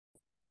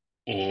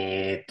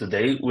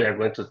Today we are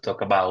going to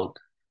talk about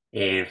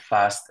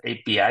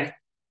FastAPI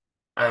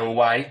and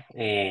why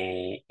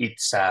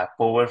it's a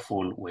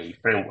powerful way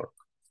framework.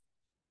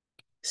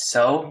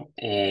 So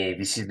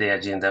this is the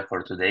agenda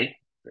for today.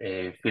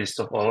 First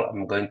of all,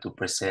 I'm going to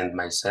present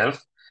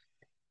myself.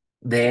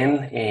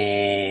 Then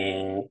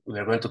we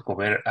are going to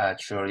cover a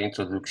short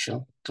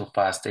introduction to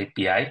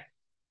FastAPI.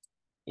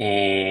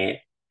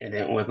 And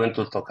then we're going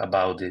to talk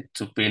about the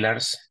two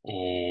pillars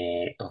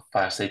of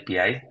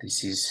FastAPI.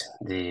 This is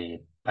the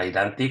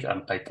Pydantic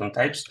and Python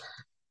types,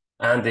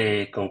 and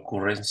the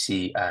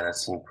concurrency and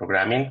async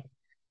programming.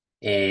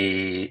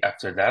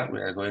 After that, we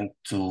are going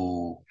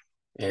to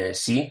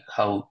see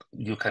how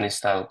you can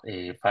install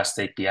a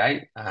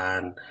FastAPI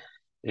and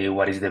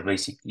what is the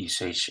basic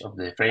usage of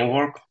the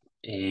framework.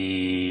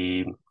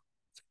 Then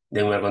we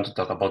are going to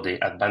talk about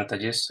the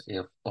advantages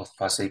of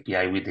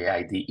FastAPI with the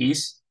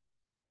IDEs.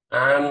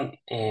 And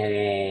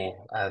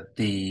at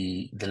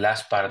the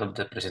last part of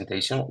the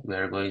presentation, we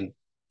are going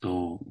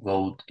to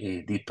go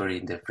deeper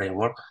in the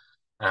framework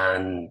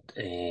and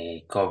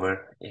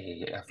cover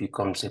a few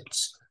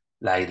concepts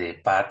like the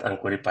path and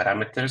query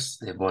parameters,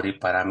 the body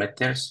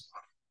parameters,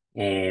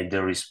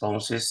 the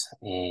responses,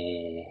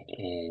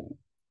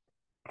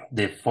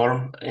 the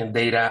form and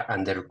data,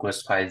 and the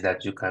request files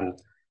that you can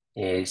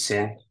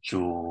send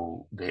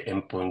to the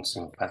endpoints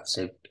in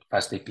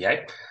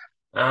FastAPI.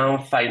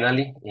 And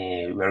finally,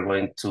 we are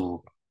going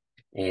to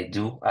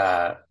do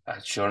a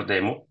short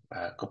demo,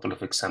 a couple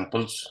of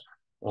examples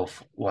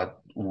of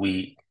what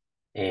we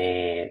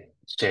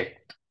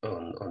checked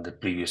on the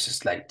previous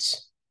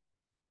slides.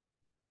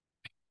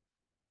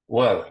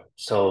 Well,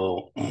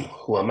 so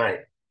who am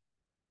I?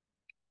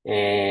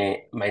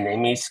 My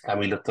name is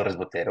Camilo Torres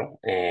Botero.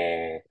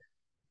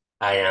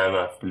 I am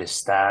a full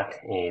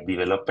stack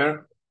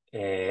developer,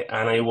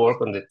 and I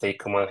work on the Take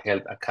Command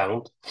Help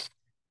account.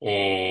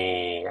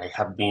 I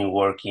have been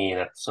working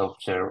at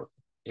software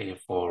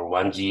for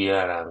 1 year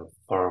and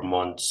 4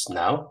 months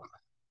now.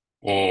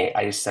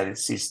 I studied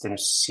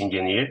systems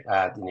engineer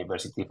at the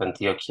University of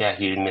Antioquia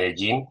here in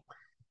Medellin,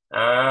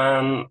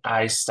 and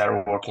I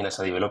started working as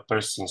a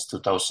developer since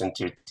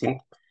 2013.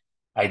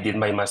 I did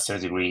my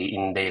master's degree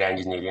in data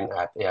engineering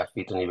at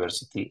EAFIT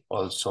University,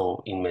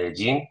 also in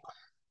Medellin,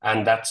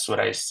 and that's where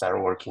I started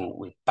working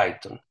with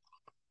Python.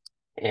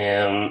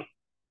 And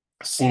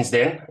since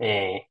then,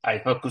 I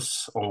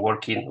focus on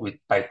working with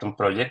Python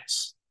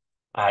projects.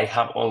 I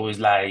have always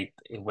liked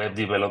web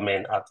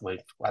development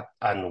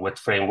and web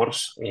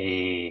frameworks.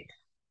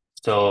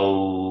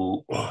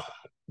 So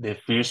the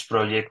first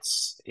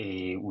projects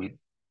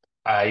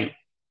I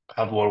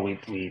have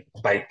worked with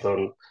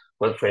Python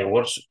web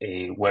frameworks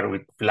were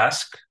with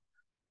Flask,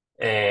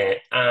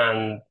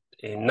 and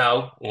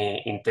now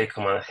in Take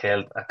Command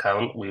Help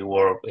account we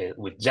work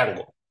with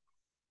Django.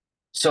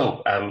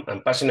 So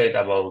I'm passionate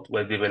about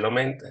web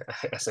development,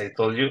 as I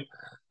told you,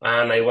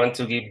 and I want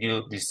to give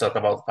you this talk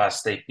about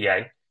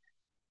FastAPI,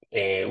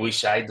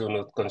 which I do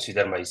not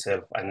consider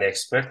myself an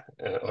expert,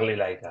 only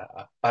like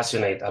a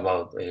passionate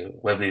about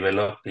web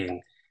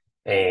developing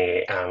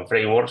and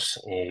frameworks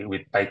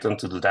with Python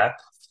to do that.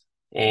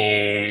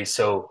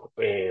 So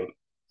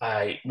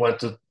I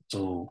wanted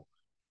to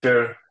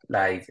share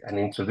like an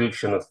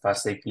introduction of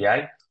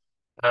FastAPI,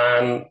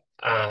 and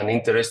an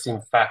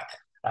interesting fact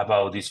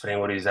about this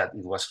framework is that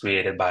it was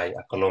created by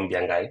a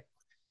Colombian guy.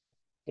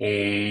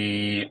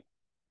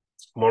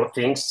 More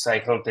things I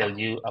can tell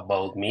you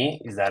about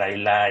me is that I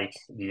like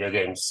video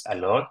games a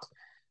lot,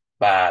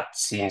 but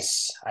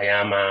since I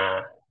am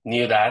a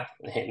new dad,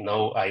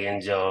 now I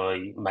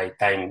enjoy my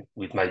time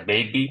with my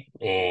baby,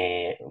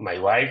 my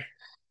wife.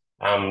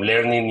 I'm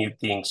learning new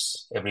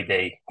things every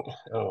day,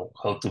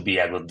 how to be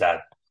a good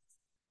dad.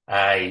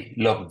 I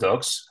love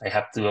dogs. I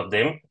have two of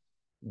them.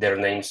 Their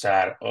names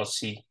are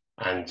Ozzy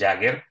and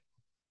Jagger,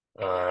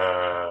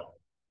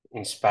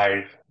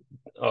 inspired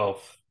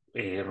of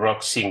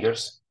rock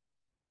singers.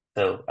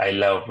 So I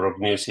love rock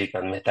music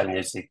and metal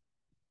music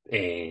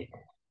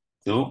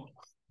too.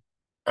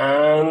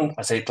 And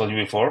as I told you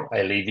before,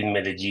 I live in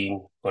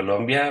Medellin,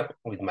 Colombia,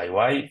 with my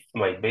wife,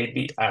 my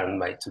baby, and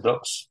my two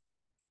dogs.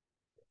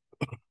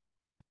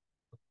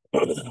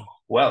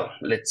 Well,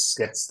 let's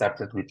get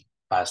started with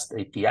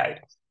FastAPI.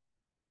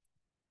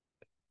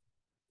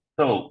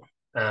 So,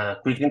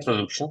 quick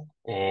introduction.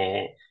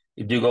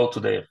 If you go to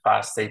the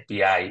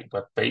FastAPI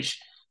webpage,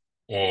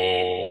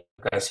 you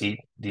can see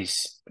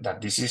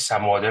that this is a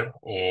modern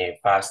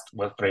fast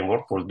web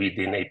framework for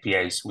building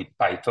APIs with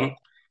Python.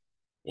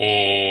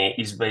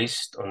 It's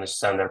based on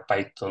standard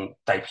Python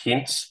type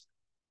hints.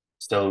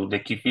 So the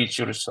key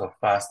features of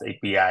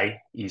FastAPI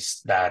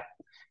is that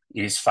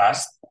it is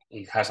fast,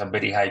 it has a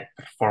very high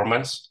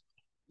performance,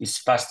 it's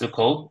fast to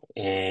code.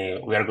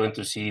 We are going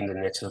to see in the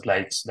next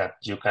slides that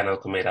you can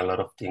automate a lot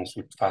of things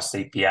with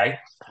FastAPI.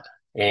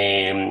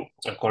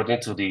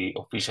 According to the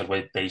official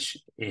web page,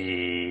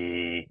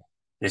 the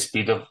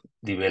speed of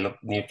develop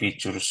new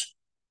features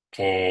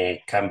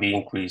can be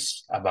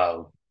increased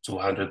about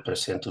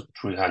 200% to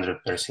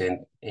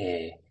 300%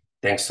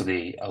 thanks to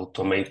the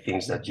automate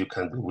things that you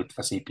can do with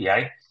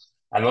FastAPI.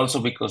 And also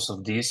because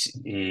of this,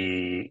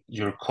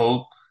 your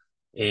code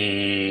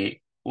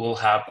will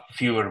have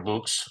fewer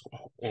bugs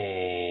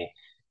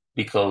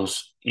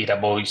because it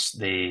avoids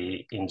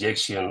the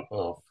injection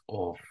of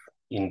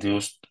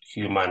induced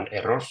human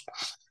errors.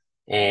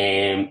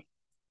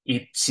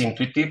 It's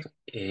intuitive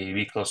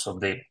because of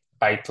the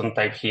Python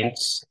type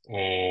hints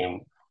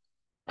and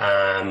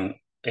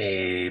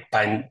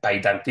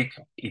Pydantic.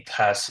 It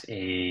has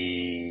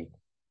a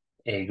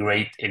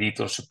great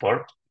editor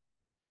support.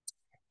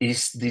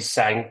 It's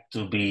designed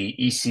to be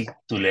easy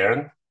to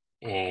learn.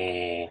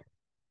 The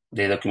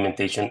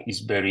documentation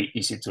is very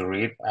easy to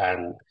read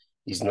and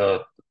is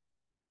not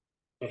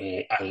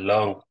a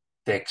long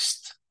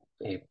text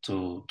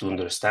to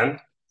understand.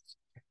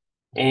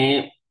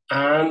 And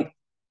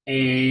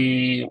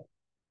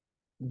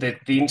the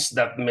things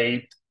that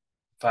made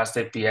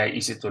FastAPI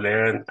easy to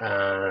learn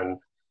and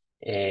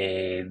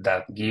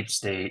that gives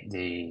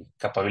the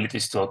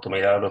capabilities to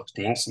automate a lot of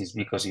things is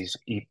because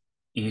it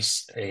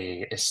is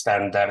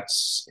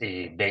standards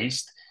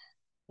based.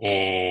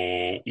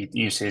 It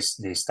uses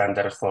the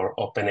standard for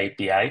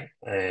OpenAPI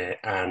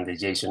and the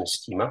JSON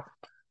schema.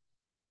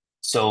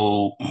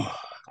 So,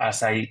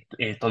 as I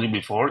told you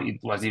before, it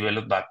was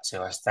developed by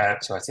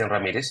Sebastian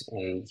Ramirez.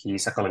 He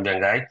is a Colombian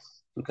guy.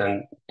 You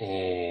can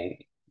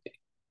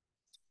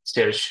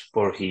search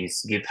for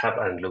his GitHub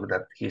and look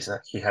that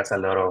he has a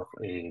lot of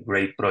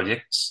great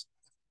projects,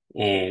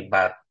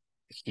 but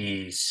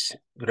his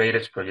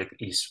greatest project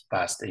is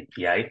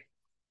FastAPI.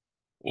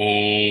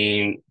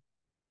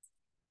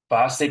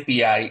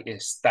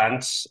 FastAPI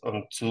stands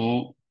on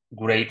two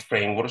great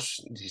frameworks.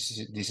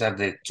 These are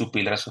the two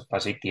pillars of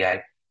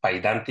FastAPI,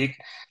 Pydantic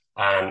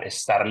and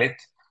Starlet.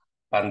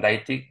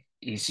 Pydantic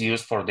is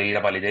used for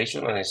data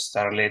validation, and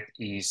Starlet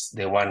is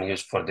the one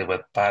used for the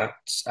web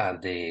parts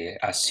and the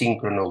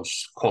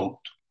asynchronous code.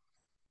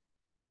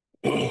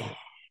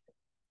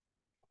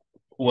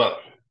 Well,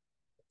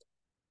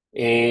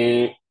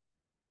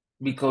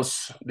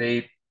 because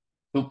the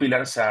two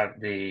pillars are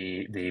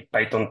the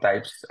Python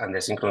types and the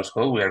asynchronous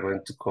code, we are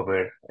going to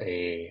cover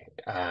a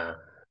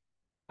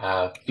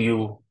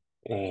few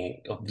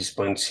of these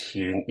points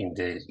here in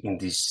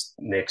these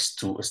next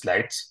two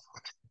slides.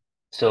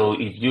 So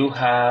if you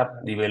have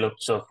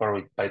developed software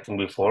with Python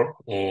before,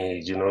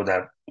 you know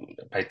that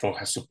Python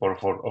has support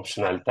for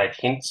optional type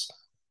hints,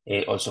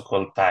 also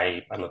called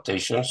type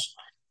annotations.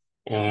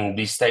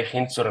 These type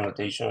hints or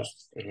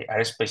annotations are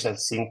a special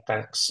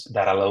syntax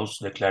that allows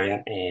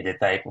declaring the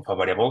type of a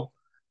variable.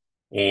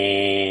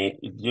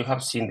 If you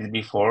have seen this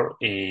before,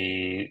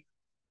 you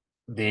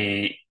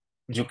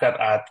can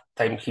add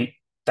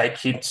type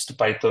hints to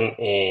Python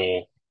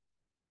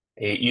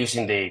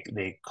using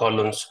the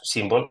colons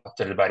symbol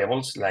after the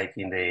variables, like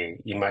in the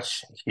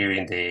image here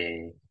in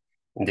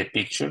the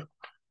picture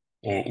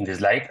in the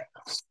slide.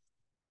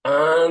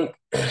 And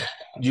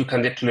you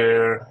can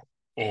declare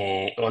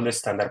all the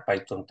standard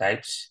Python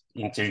types: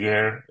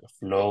 integer,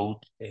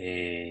 float,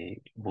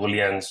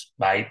 booleans,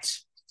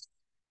 bytes.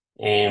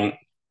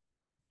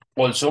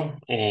 Also,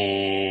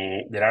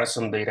 there are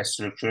some data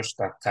structures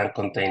that can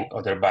contain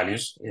other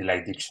values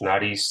like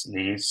dictionaries,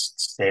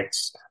 lists,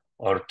 sets,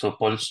 or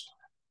tuples.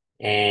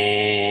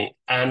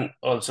 And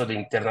also the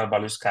internal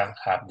values can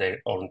have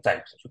their own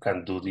types. You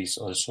can do this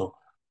also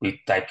with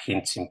type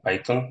hints in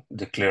Python,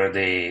 declare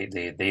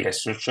the data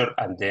structure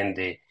and then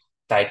the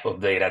type of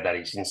data that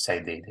is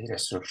inside the data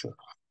structure.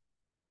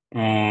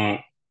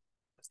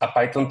 A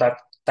Python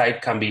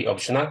type can be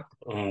optional.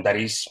 That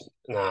is,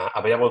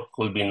 a variable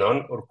could be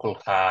none or could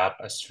have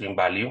a string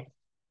value,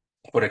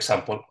 for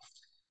example.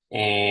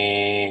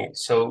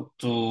 So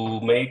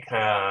to make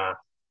a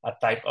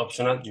type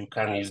optional, you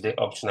can use the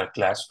optional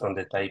class from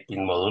the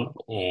typing module,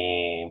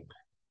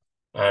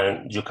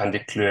 and you can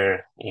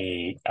declare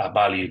a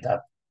value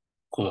that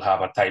could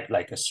have a type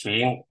like a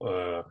string,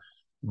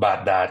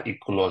 but that it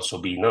could also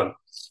be none.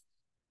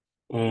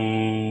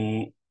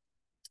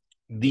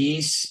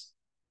 These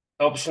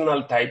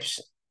optional types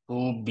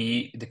could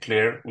be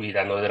declared with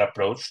another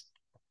approach,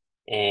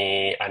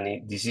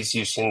 and this is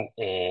using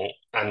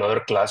another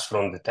class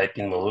from the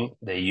typing module,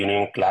 the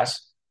union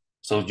class.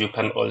 So you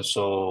can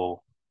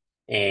also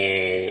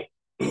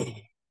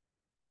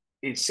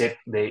set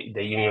the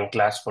union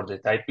class for the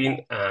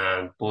typing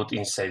and put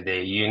inside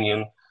the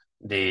union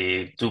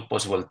the two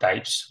possible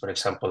types, for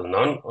example,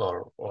 none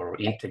or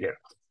integer.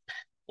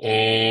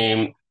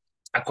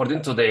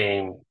 According to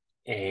the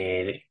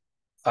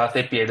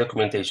FastAPI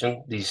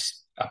documentation,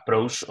 this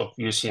approach of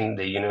using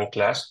the union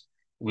class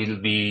will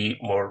be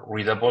more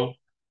readable.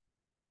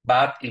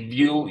 But if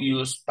you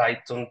use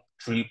Python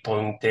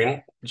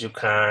 3.10, you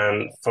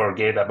can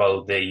forget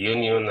about the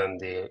union and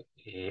the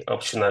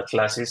optional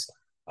classes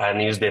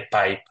and use the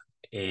pipe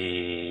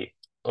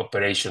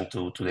operation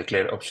to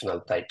declare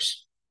optional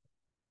types.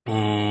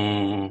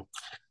 You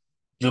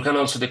can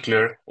also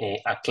declare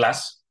a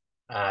class,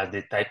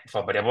 the type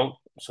of a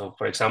variable. So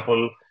for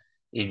example,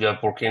 if you're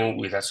working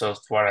with a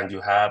software and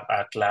you have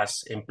a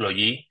class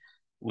employee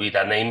with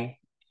a name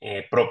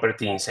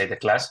property inside the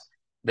class,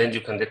 then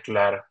you can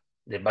declare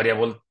the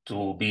variable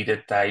to be the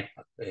type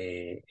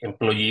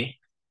employee.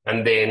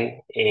 And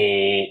then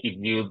if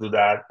you do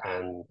that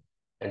and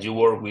you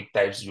work with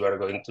types, you are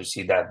going to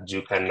see that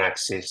you can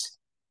access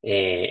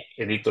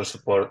editor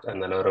support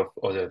and a lot of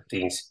other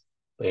things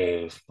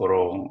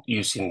from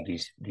using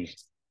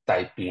these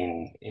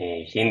typing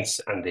hints,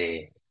 and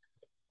the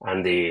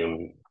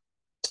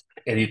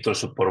editor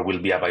support will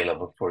be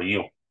available for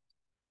you.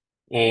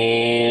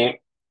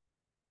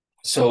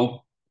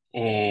 So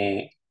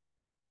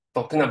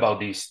talking about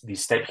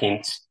these type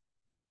hints,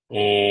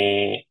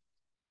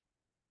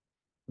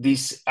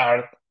 these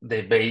are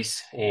the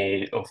base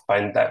of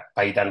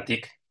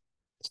Pydantic.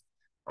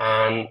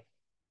 And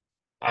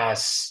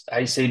as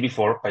I said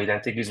before,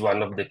 Pydantic is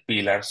one of the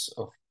pillars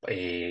of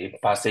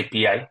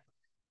FastAPI.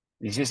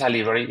 This is a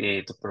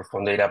library to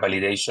perform data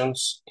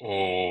validations.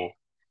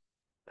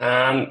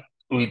 And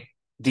with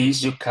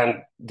this, you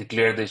can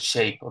declare the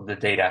shape of the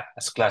data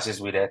as classes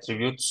with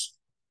attributes.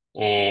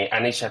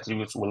 And each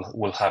attribute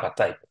will have a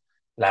type,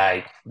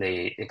 like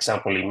the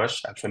example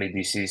image. Actually,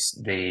 this is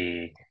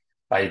the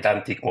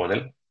Pydantic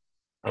model,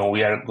 and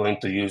we are going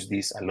to use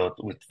this a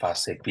lot with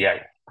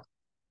FastAPI.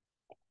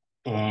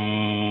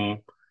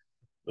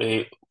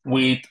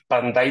 With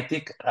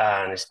Pydantic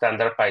and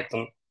standard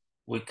Python,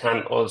 we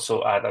can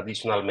also add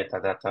additional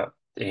metadata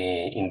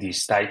in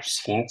these types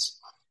hints.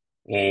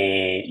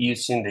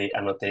 Using the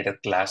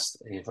annotated class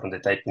from the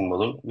typing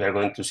module, we are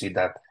going to see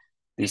that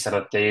these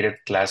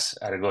annotated class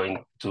are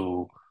going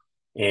to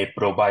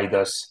provide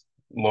us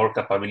more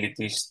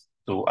capabilities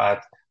to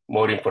add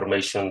more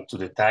information to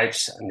the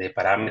types and the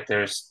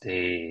parameters,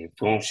 the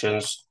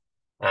functions,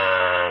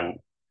 and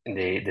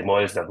the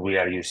models that we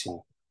are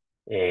using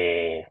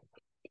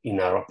in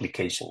our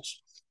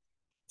applications.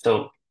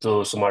 So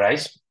to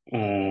summarize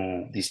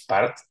this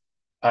part,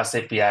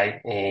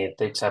 FastAPI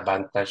takes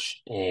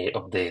advantage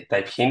of the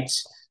type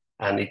hints,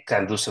 and it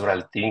can do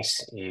several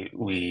things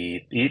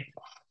with it.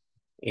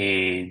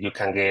 You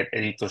can get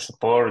editor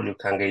support, you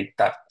can get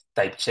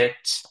type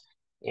checks,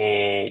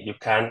 you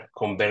can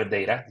convert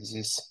data. This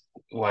is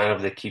one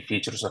of the key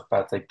features of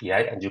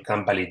FastAPI, and you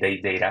can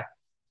validate data.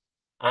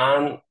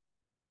 And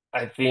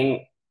I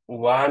think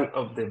one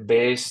of the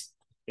best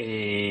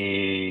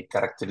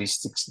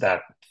characteristics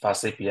that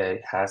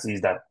FastAPI has is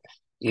that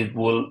it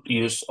will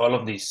use all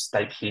of these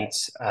type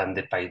hints and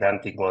the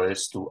Pydantic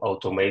models to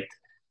automate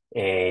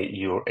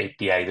your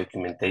API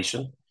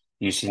documentation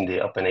using the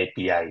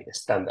OpenAPI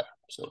standard.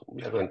 So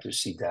we are going to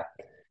see that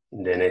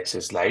in the next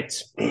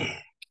slides.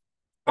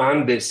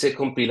 And the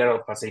second pillar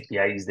of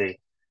FastAPI is the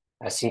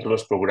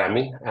asynchronous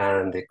programming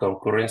and the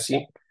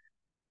concurrency.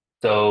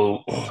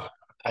 So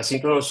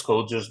asynchronous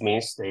code just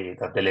means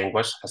that the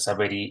language has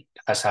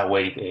a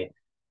way to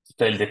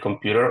tell the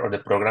computer or the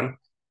program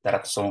that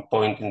at some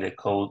point in the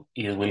code,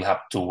 it will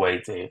have to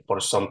wait for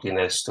something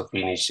else to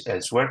finish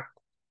elsewhere.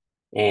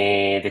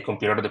 The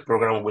computer or the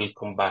program will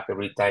come back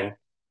every time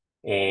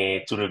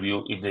to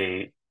review if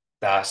the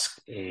task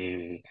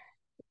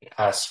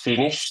has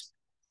finished.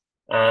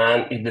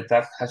 And if the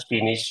task has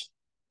finished,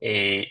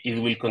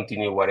 it will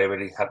continue whatever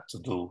it had to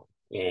do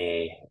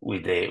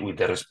with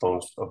the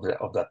response of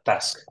that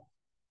task.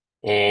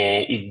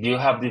 If you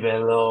have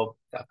developed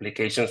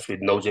applications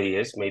with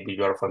Node.js, maybe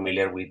you are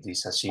familiar with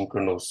this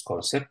asynchronous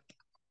concept.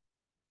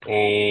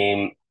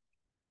 It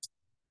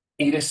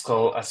is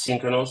called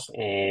asynchronous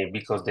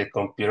because the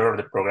computer or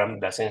the program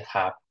doesn't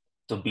have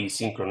to be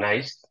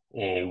synchronized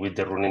with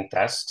the running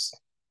tasks,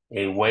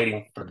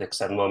 waiting for the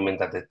exact moment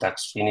that the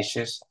task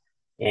finishes,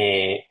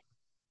 and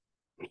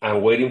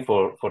waiting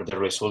for the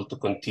result to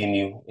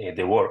continue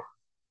the work.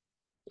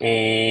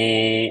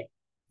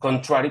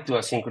 Contrary to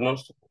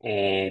asynchronous,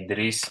 there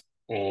is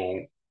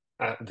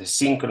the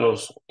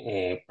synchronous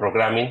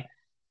programming.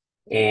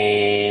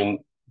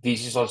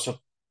 This is also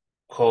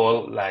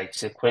called like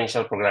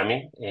sequential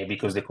programming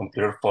because the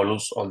computer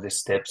follows all the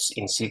steps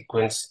in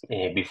sequence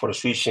before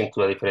switching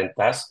to a different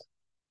task.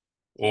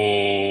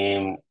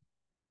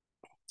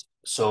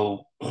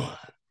 So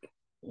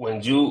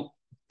when you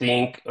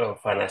think of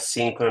an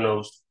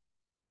asynchronous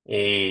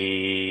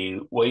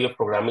way of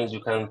programming,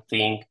 you can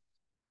think,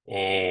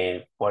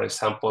 for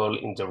example,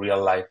 in the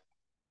real life,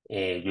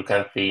 you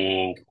can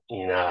think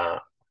in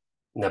a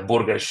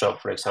burger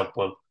shop, for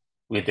example,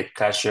 with the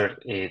cashier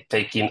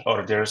taking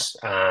orders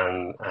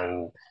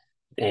and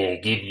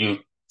give you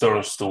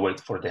turns to wait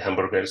for the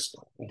hamburgers.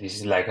 This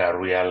is like a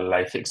real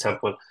life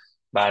example,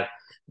 but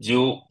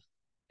you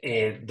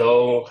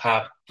don't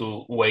have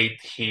to wait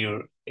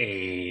here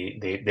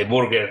the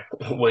burger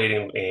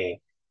waiting.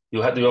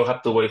 You don't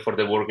have to wait for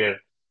the burger.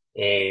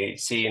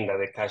 Seeing that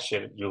the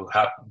cashier, you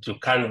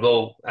can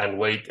go and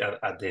wait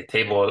at the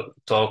table,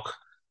 talk,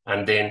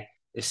 and then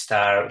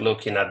start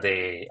looking at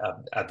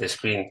the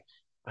screen.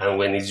 And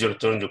when it's your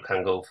turn, you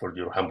can go for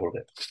your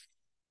hamburger.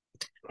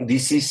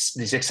 This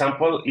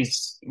example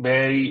is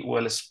very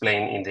well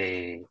explained in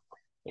the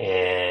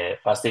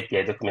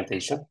FastAPI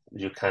documentation.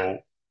 You can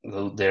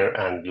go there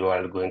and you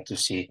are going to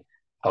see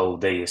how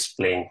they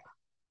explain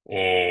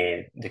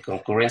the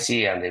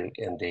concurrency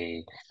and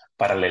the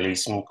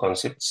parallelism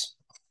concepts.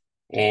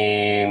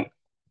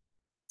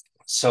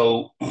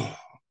 So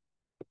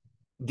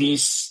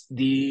these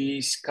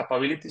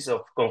capabilities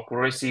of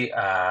concurrency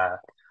and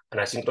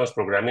asynchronous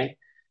programming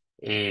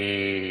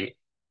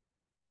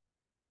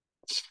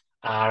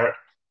are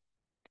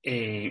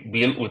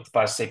built with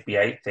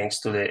FastAPI thanks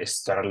to the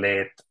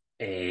Starlet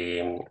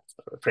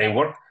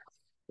framework.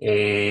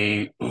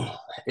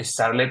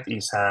 Starlet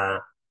is a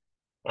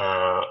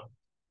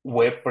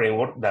web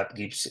framework that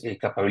gives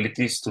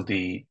capabilities to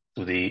the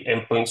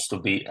endpoints to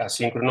be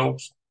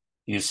asynchronous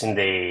using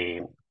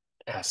the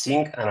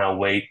async and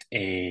await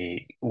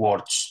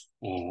words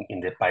in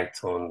the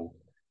Python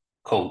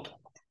code.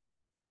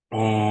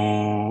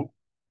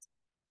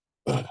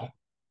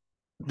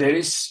 There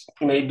is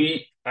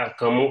maybe a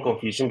common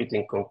confusion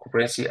between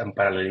concurrency and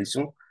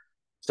parallelism.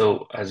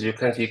 So as you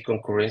can see,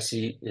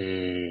 concurrency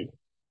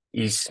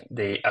is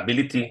the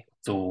ability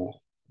to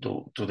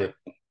the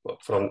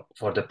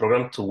for the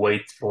program to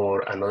wait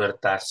for another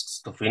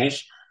tasks to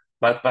finish,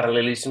 but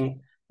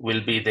parallelism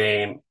will be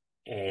the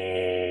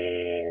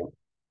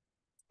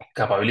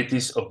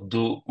capabilities of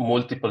do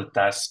multiple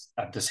tasks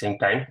at the same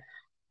time.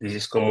 This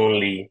is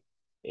commonly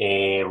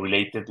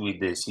related with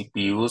the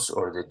CPUs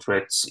or the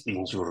threads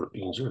in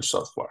your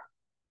software.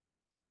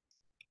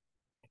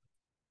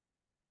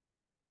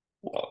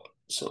 Well,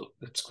 so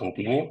let's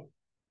continue.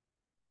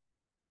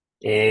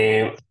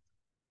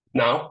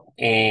 Now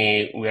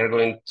we are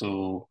going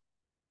to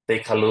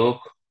take a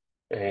look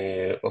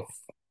of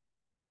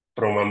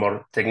from a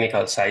more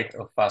technical side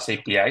of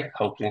FastAPI,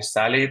 how to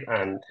install it,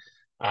 and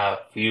a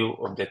few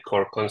of the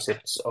core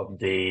concepts of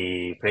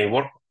the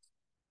framework.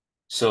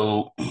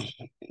 So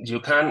you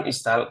can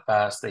install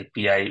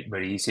FastAPI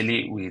very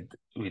easily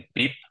with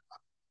pip,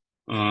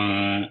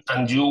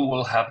 and you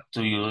will have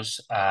to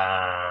use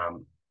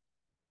an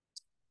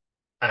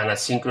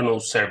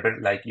asynchronous server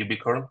like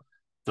Ubiquitous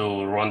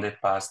to run the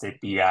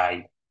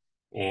FastAPI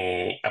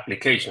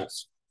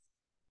applications.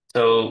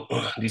 So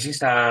this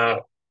is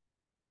a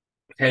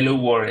hello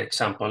world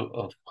example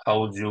of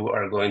how you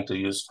are going to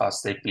use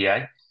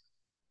FastAPI.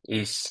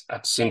 Is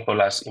as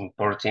simple as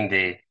importing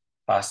the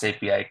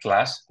FastAPI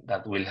class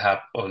that will have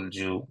all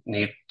you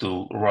need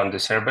to run the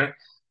server,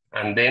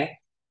 and then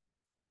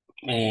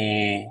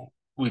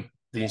with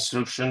the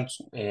instructions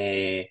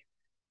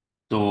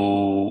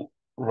to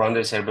run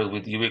the server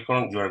with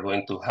Ubiquitous, you are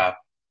going to have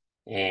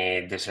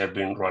the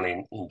server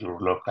running in your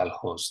local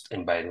host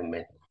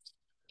environment.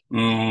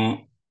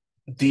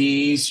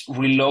 This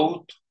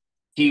reload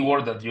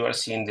keyword that you are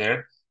seeing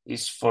there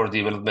is for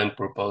development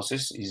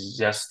purposes. It's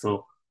just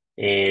to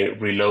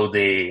reload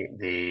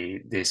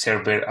the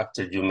server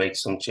after you make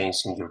some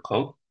change in your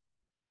code.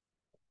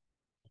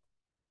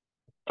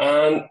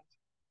 And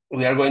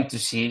we are going to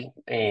see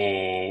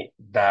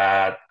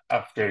that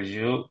after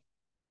you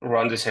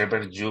run the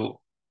server, you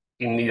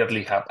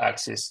immediately have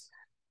access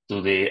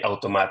to the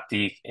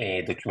automatic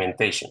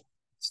documentation.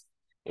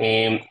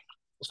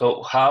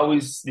 So how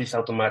is this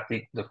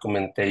automatic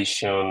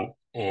documentation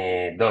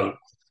done?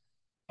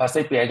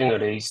 FastAPI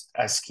generates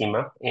a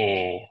schema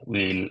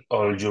with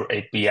all your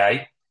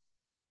API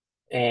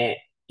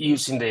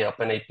using the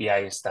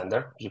OpenAPI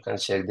standard. You can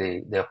check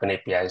the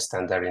OpenAPI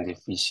standard in the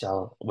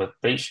official web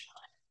page.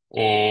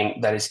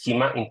 That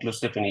schema includes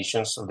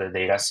definitions of the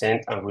data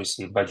sent and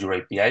received by your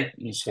API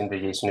using the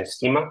JSON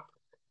schema.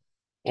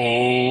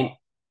 And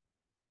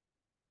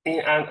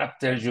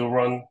after you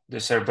run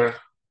the server,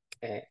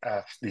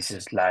 as this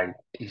slide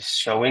is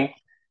showing,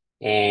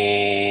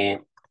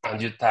 and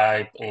you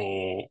type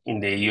in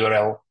the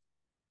URL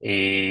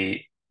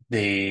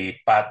the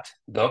path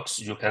docs,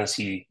 you can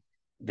see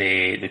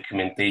the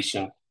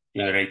documentation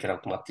generated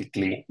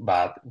automatically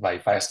by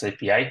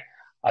FastAPI.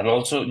 And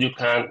also you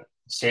can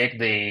check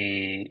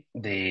the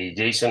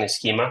JSON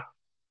schema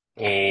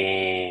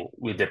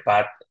with the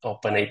path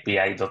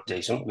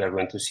openapi.json. We are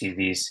going to see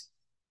this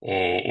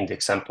in the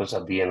examples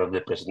at the end of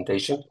the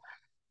presentation.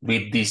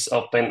 With this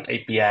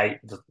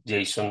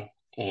openapi.json,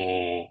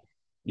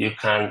 you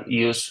can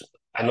use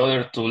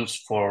another tools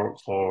for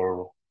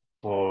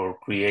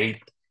create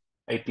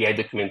API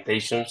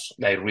documentations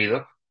like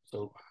Redux.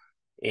 So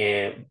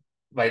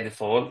by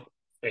default,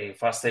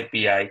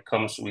 FastAPI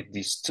comes with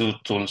these two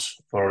tools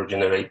for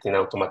generating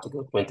automatic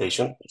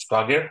documentation,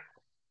 Swagger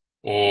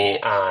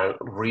and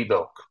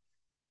Redux.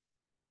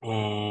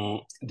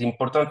 The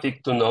important thing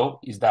to know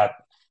is that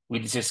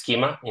with this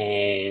schema,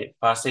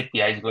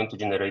 FastAPI is going to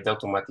generate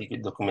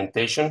automatic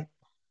documentation,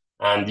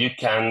 and you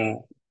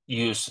can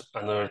use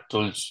another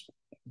tools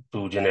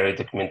to generate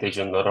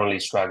documentation, not only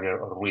Swagger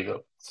or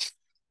Redux.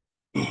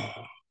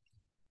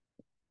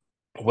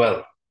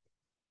 Well,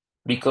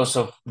 because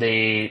of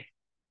the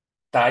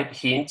type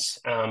hints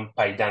and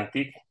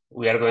Pydantic,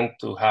 we are going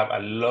to have a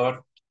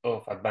lot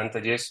of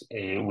advantages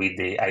with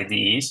the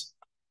IDEs.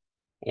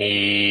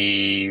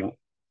 If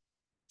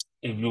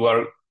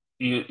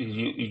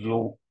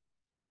you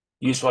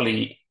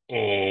usually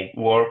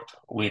work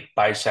with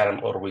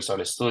PyCharm or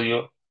Visual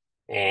Studio,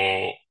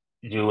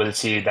 you will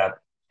see that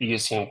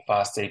using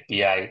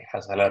FastAPI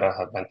has a lot of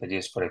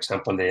advantages. For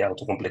example, the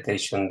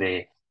auto-completion,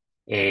 the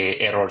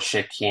error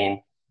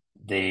checking,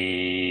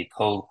 the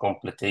code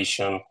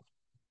completion,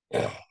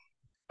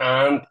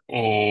 and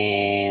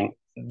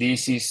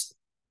this is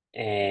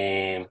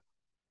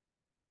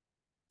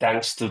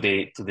thanks to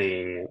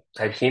the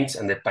type hints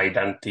and the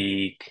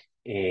Pydantic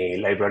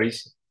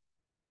libraries.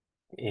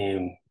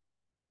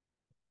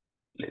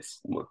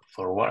 Let's move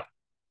forward.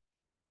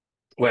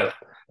 Well,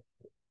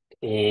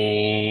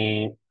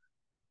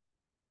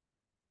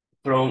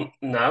 from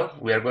now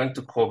we are going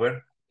to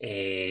cover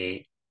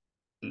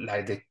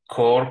like the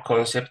core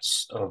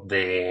concepts of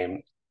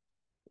the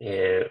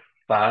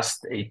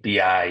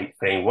FastAPI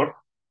framework.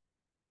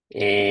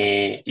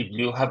 If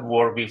you have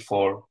worked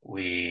before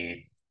with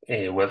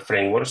web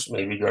frameworks,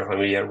 maybe you are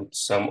familiar with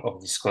some of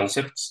these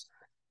concepts.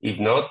 If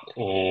not,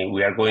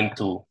 we are going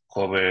to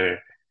cover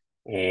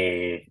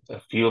a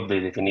few of the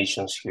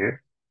definitions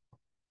here.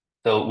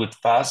 So with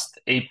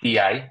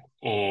FastAPI,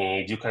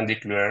 you can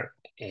declare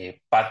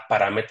path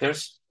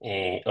parameters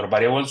or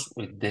variables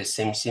with the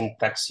same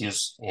syntax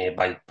used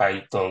by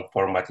Python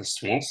format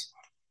strings.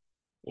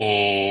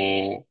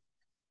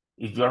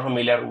 If you are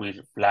familiar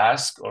with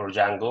Flask or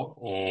Django,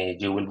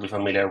 you will be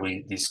familiar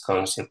with this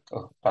concept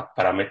of path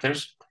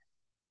parameters.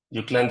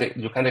 You can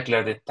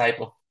declare the type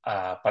of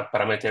path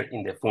parameter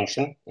in the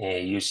function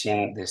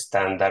using the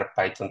standard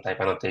Python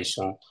type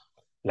annotation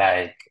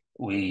like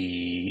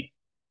we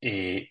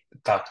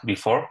talked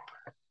before.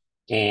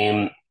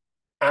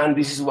 And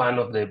this is one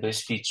of the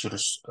best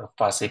features of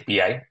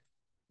FastAPI.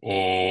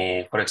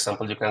 For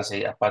example, you can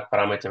say a path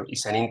parameter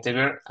is an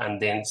integer and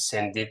then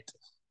send it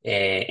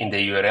in the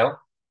URL.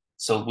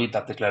 So with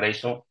that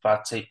declaration,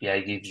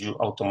 FastAPI gives you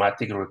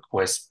automatic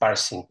request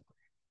parsing.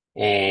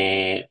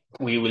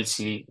 We will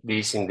see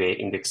this in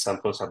the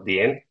examples at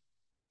the end,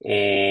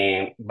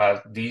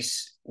 but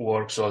this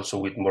works also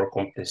with more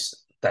complex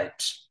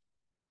types.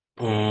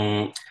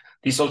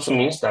 This also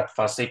means that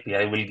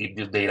FastAPI will give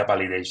you data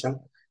validation.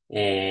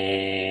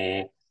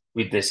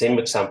 With the same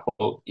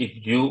example,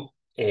 if you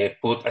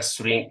put a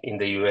string in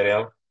the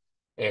URL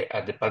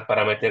at the path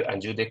parameter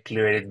and you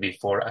declare it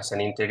before as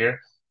an integer,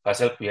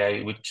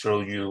 FastAPI will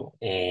throw you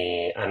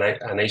an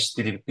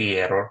HTTP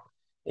error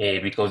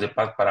because the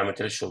path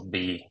parameter should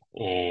be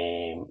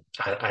an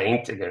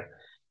integer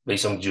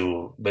based on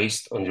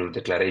your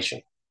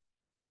declaration.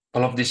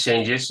 All of these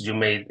changes you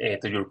made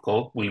to your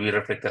code will be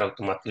reflected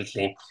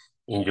automatically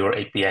in your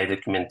API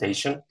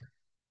documentation.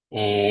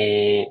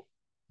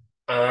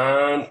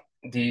 And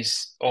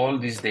all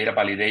this data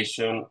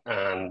validation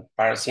and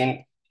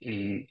parsing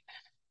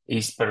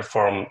is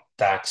performed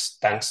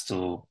thanks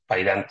to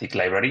Pydantic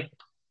library,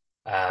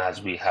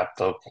 as we have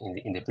talked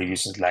in the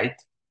previous slide.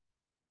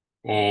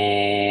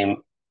 And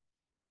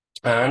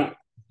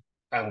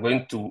I'm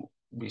going to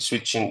be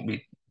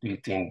switching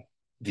between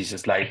this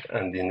slide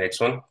and the next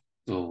one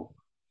to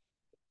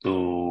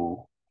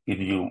give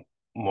you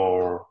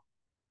more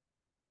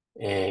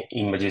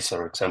images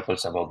or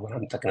examples about what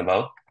I'm talking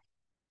about.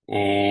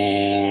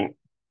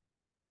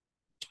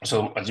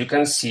 So as you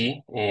can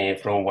see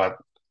from what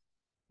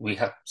we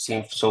have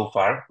seen so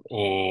far,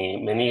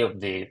 many of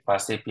the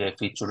FastAPI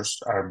features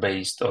are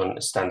based on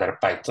standard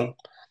Python.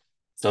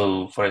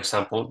 So for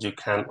example, you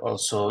can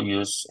also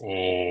use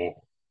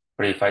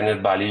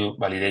predefined value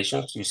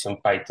validations using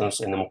Python's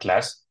enum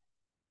class.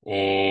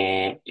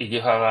 If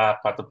you have a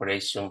path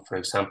operation, for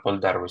example,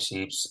 that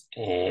receives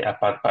a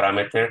path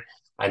parameter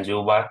and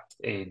you want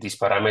this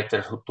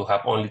parameter to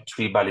have only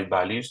 3 valid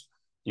values,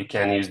 you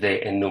can use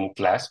the enum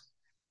class.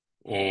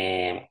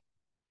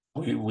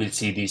 We will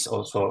see this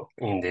also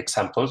in the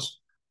examples,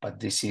 but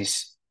this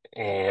is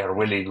a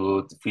really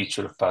good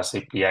feature of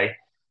FastAPI.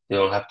 You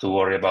don't have to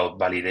worry about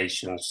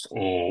validations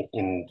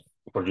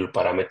for your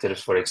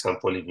parameters, for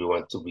example, if you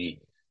want to be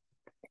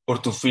or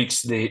to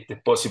fix the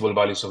possible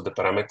values of the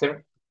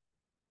parameter.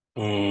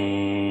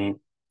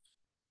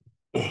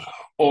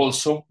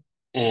 Also,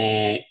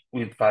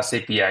 with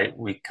FastAPI,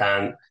 we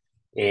can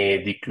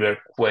declare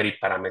query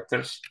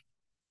parameters.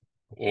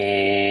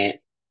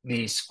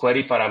 These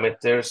query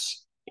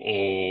parameters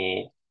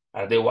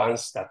are the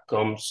ones that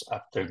comes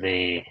after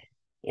the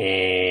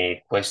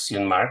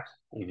question mark.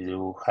 If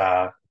you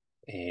have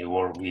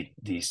worked with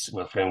these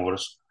web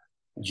frameworks,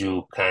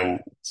 you can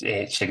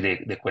check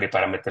the query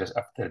parameters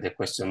after the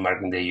question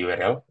mark in the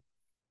URL.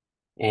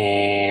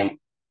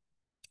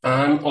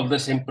 And all the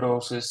same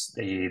process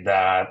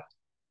that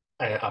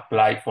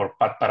apply for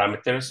path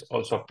parameters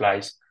also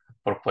applies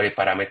for query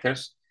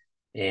parameters,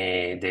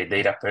 the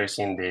data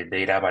parsing, the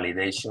data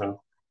validation,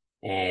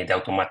 the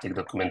automatic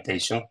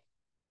documentation.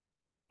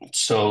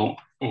 So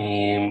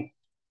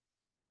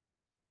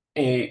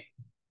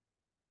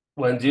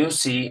when you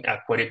see a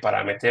query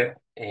parameter,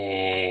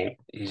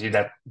 you see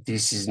that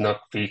this is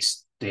not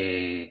fixed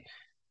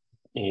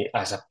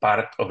as a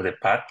part of the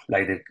path,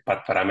 like the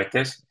path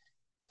parameters.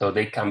 So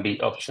they can be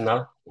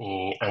optional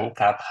and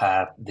can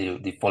have the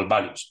default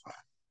values.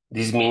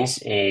 This means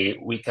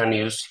we can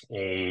use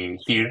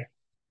here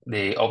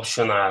the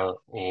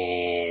optional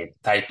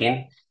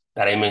typing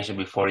that I mentioned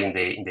before in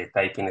the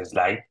typing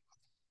slide.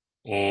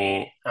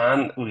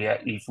 And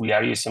if we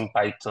are using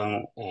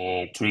Python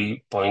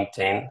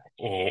 3.10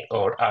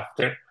 or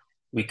after,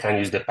 we can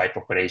use the pipe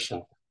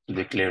operation to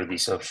declare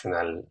these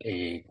optional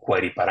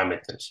query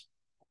parameters.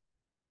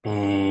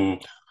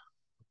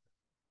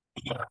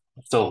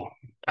 So,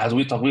 as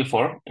we talked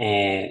before,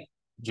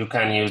 you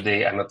can use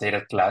the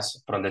annotated class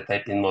from the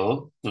typing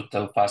module to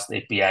tell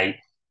FastAPI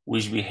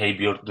which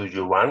behavior do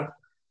you want.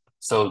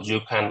 So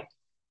you can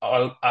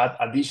add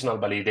additional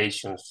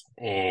validations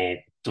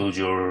to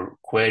your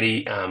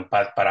query and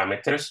path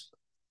parameters.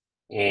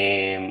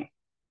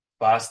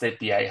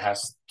 FastAPI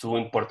has two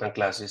important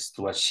classes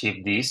to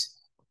achieve this: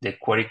 the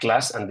query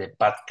class and the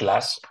path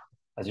class,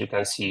 as you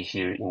can see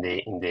here in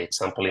the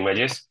example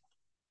images.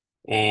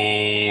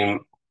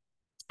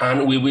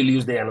 And we will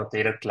use the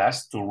annotator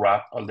class to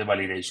wrap all the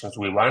validations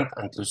we want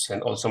and to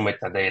send also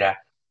metadata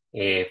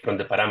from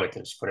the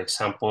parameters. For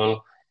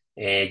example,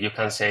 you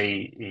can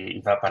say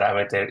if a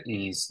parameter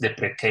is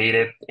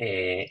deprecated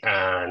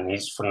and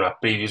is from a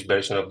previous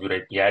version of your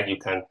API, you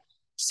can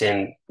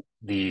send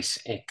these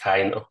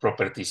kind of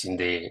properties in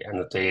the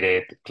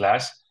annotated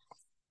class.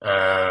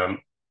 And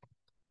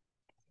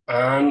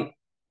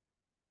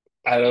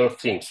a lot of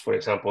things. For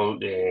example,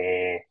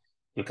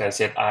 you can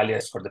set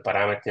alias for the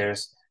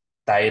parameters,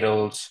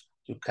 titles,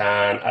 you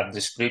can add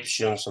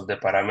descriptions of the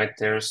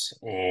parameters,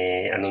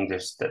 and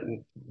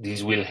understand.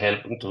 This will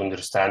help to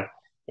understand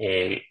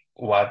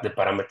what the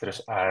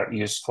parameters are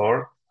used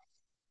for.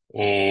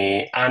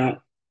 And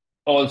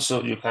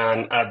also, you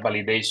can add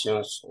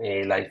validations,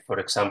 like, for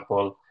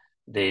example,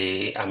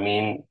 a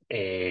mean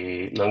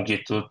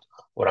longitude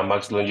or a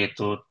max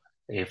longitude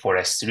for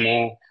a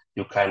string.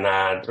 You can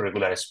add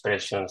regular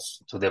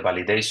expressions to the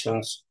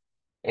validations.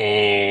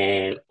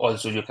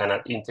 Also, you can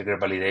add integer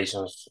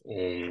validations,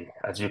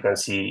 as you can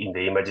see in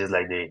the images,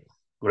 like the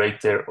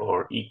greater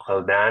or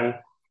equal than.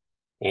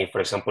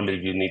 For example,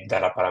 if you need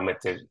data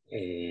parameter,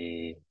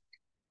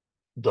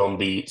 don't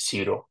be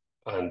zero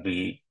and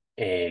be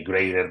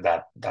greater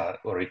than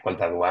or equal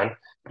than one,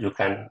 you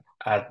can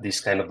add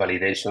this kind of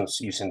validations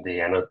using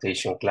the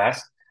annotation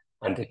class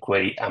and the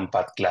query and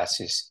path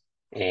classes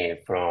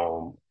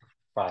from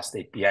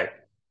FastAPI.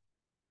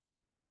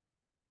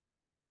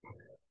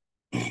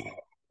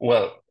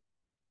 Well,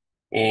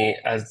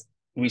 as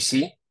we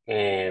see,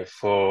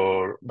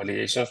 for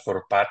validations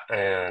for path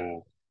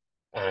and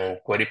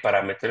query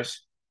parameters,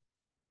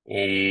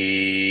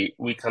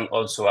 we can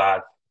also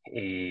add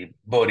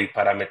body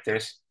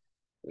parameters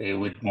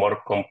with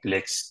more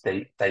complex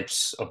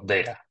types of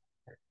data.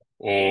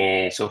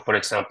 So for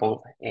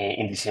example,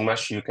 in this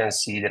image, you can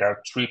see there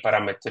are three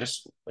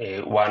parameters,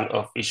 one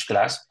of each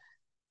class: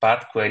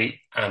 path,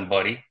 query, and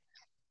body.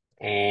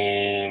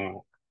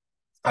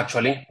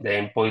 Actually, the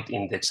endpoint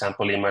in the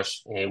example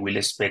image will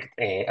expect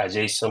a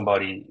JSON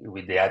body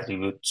with the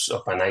attributes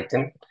of an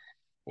item.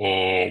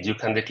 You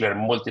can declare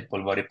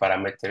multiple body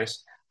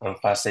parameters, and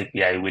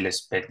FastAPI will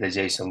expect the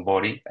JSON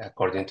body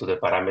according to the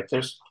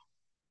parameters.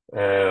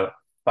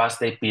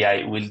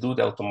 FastAPI will do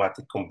the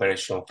automatic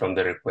conversion from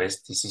the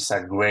request. This is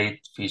a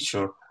great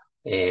feature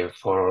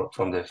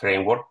from the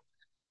framework.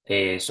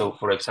 So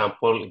for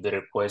example, if the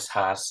request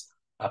has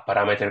a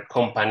parameter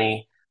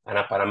company and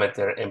a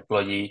parameter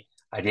employee,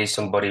 a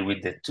JSON body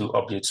with the two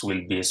objects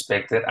will be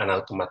expected and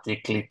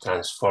automatically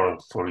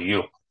transformed for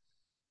you.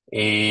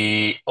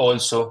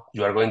 Also,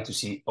 you are going to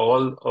see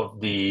all of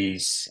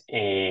these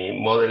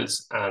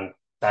models and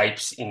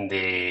types in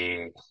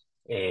the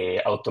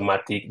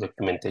automatic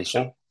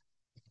documentation.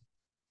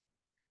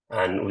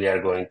 And we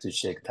are going to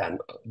check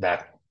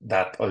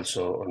that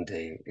also on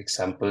the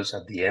examples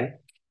at the end.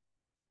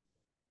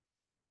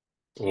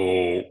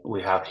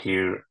 We have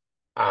here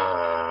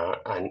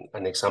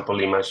an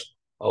example image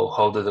of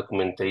how the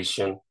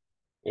documentation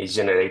is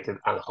generated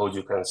and how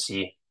you can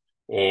see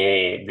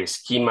the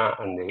schema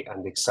and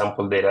the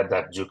example data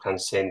that you can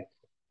send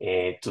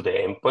to the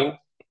endpoint.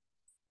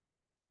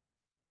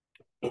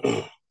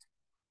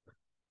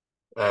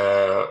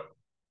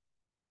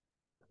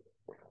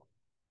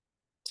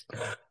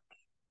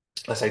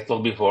 As I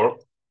told before,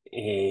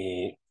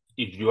 if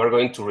you are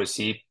going to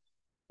receive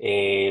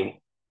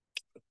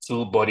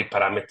two body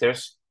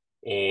parameters,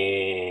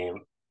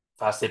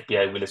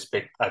 FastAPI will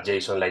expect a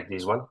JSON like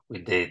this one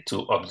with the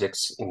two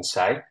objects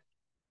inside,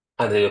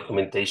 and the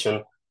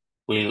documentation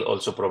will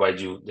also provide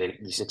you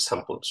these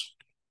examples.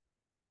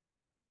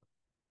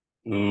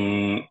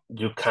 You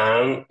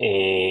can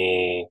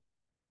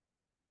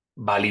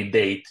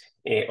validate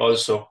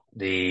also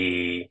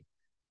the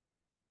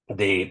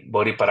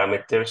body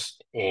parameters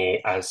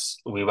as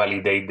we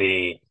validate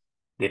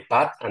the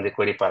path and the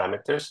query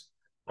parameters,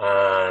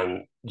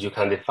 and you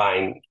can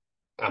define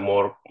a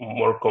more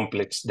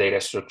complex data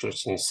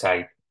structures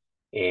inside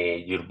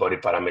your body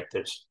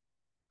parameters.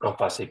 And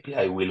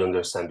FastAPI will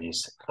understand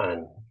this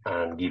and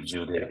give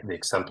you the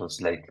examples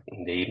like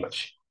in the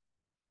image.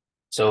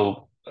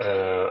 So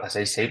as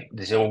I said,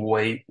 the same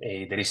way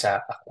there is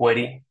a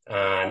query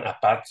and a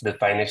path to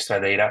define extra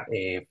data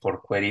for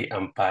query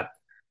and path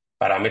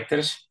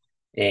parameters.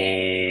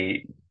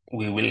 We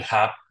will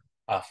have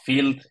a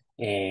field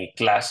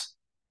class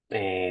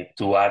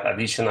to add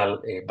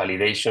additional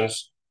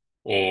validations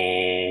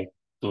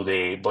to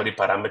the body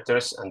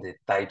parameters and the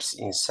types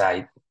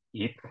inside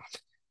it.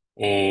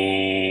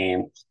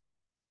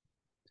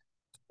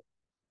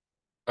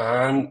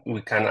 And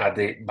we can add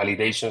the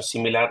validation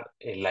similar,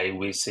 like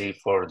we say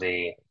for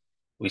the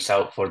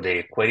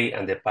query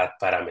and the path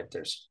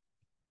parameters.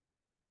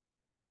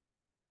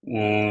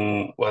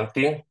 One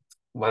thing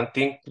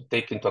to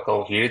take into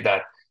account here is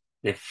that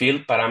the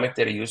field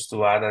parameter used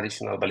to add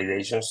additional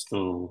validations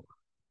to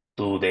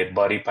the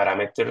body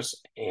parameters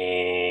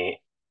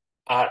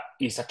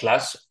is a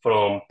class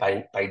from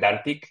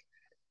Pydantic,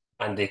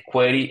 and the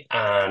query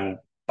and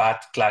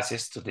path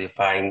classes to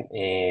define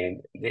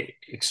the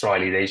extra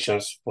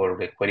validations for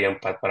the query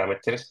and path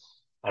parameters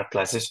are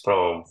classes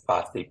from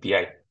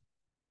FastAPI.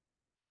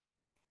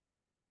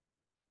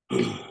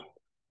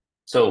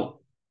 So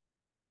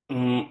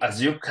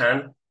as you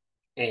can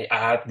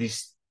add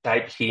these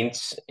type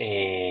hints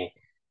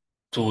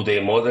to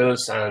the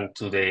models and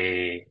to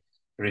the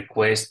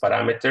request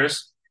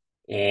parameters,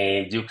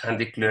 you can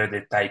declare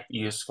the type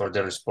used for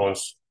the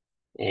response,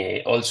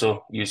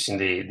 also using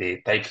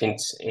the type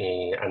hints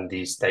and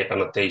these type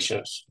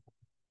annotations.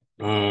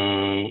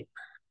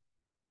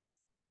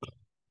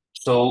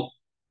 So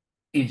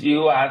if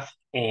you add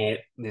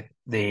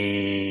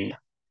the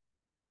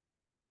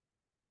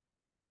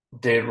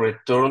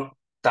return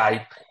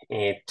type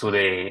to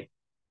the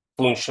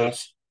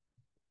functions,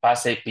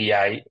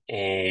 FastAPI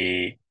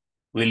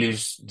will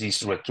use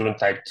this return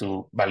type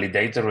to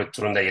validate the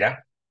return data.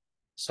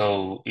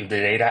 So if the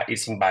data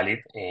is invalid,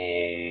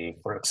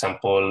 for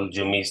example,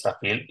 you missed a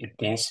field, it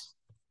means,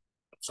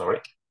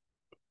 sorry.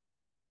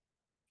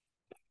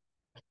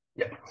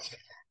 Yeah,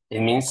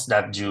 it means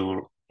that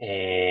you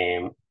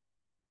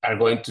are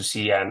going to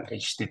see an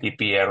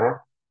HTTP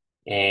error,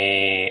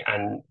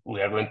 and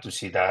we are going to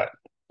see that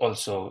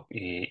also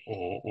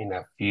in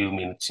a few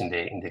minutes in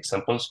the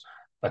examples.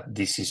 But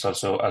this is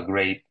also a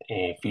great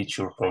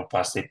feature from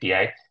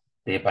FastAPI.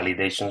 The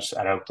validations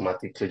are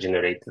automatically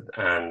generated,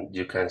 and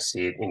you can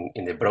see it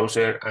in the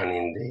browser and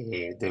in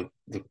the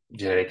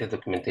generated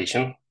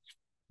documentation.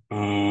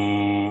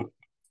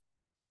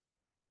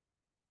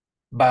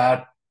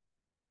 But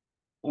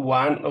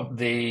one of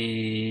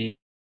the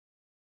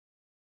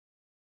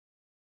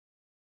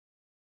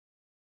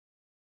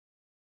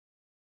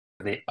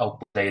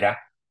output data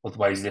of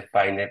what is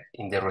defined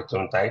in the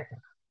return type,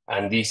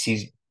 and this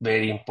is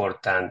very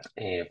important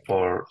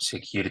for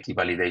security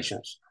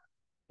validations.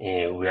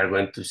 We are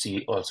going to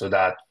see also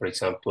that, for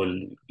example,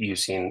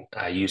 using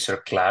a user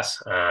class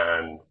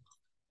and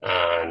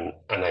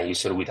a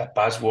user with a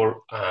password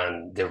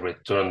and the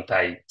return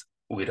type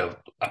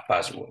without a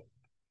password.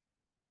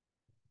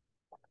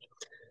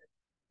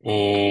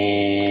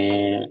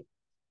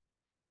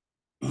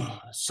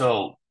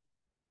 So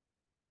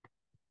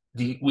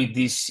with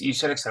this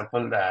user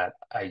example that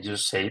I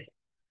just said,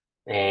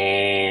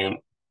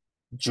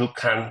 you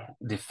can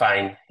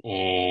define,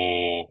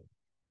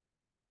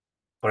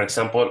 for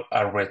example,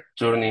 a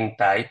returning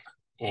type,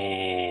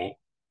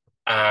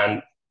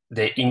 and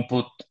the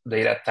input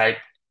data type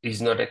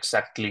is not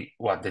exactly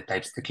what the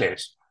types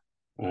declares.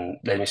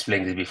 Let me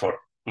explain this before.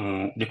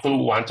 You could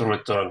want to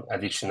return a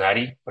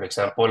dictionary, for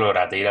example, or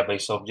a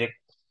database object,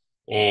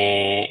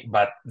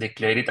 but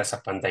declare it as a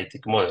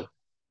Pydantic model.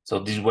 So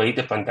this way,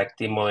 the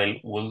Pydantic model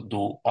will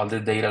do all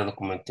the data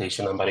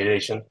documentation and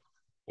validation,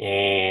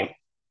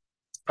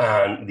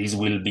 and this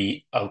will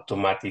be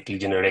automatically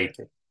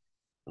generated.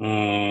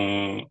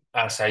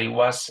 As I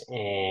was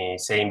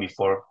saying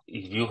before,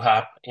 if you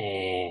have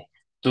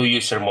two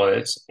user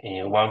models,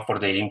 one for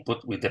the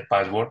input with the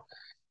password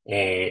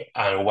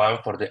and one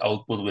for the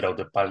output without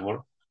the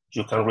password,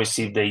 you can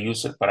receive the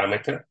user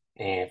parameter.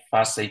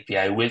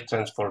 FastAPI will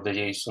transfer the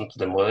JSON to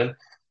the model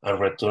and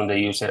return the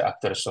user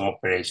after some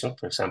operation,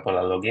 for example,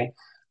 a login,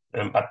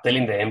 but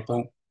telling the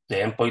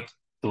endpoint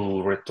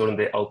to return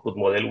the output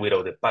model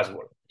without the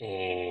password.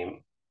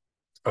 And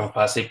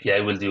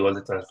FastAPI will do all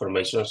the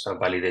transformations and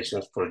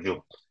validations for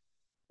you.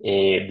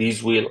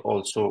 This will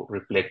also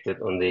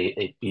reflected on the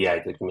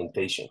API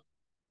documentation.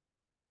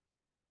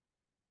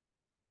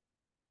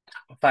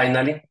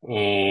 Finally,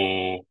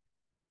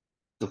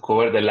 to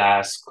cover the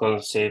last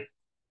concept,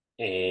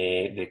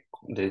 the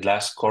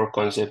last core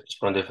concepts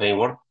from the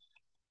framework,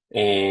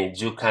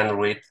 you can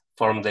read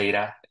form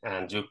data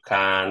and you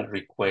can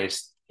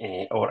request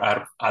or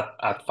add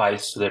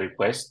files to the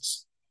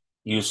requests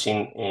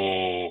using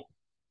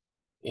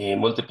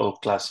multiple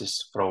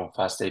classes from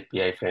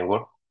FastAPI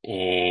framework.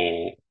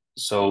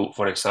 So,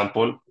 for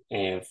example,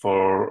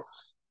 for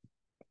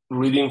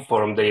reading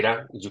form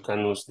data, you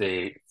can use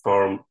the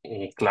form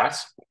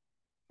class,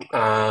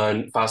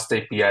 and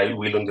FastAPI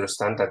will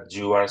understand that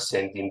you are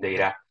sending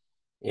data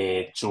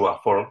through a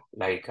form,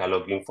 like a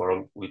login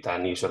form with a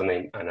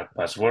username and a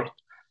password.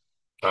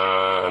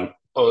 And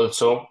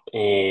also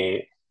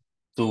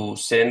to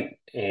send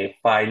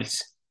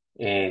files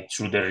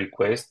through the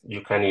request,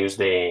 you can use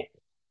the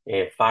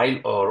file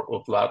or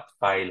upload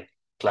file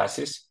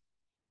classes.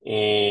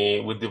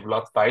 With the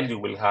block file, you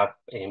will have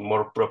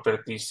more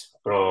properties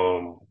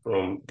from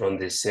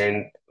the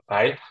send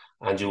file,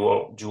 and you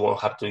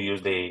won't have to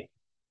use the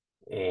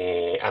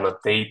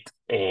annotate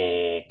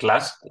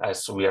class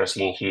as we are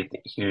seeing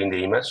here in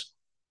the image.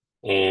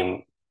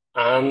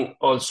 And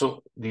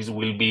also, this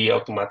will be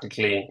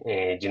automatically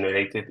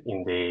generated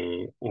in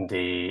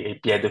the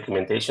API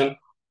documentation.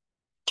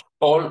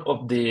 All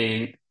of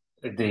the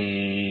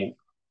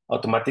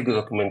automatic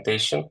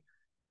documentation,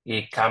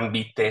 it can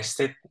be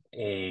tested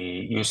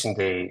using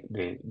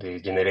the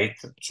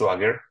generated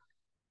Swagger,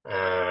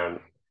 and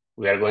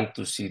we are going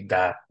to see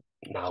that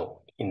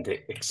now in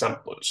the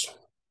examples.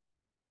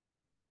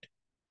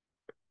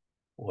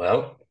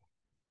 Well,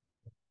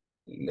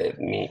 let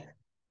me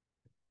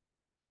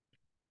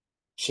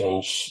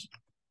change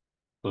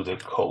to the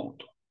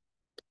code.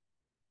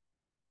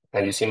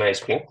 Can you see my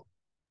screen?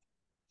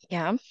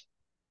 Yeah.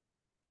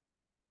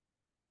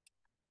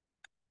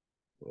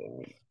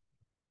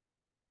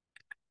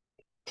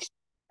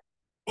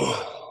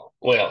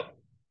 Well,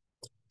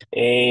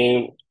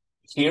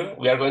 here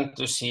we are going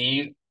to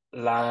see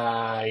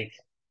like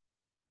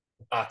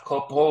a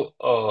couple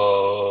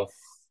of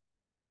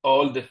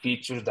all the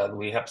features that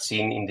we have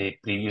seen in the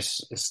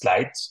previous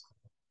slides.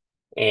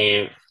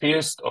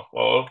 First of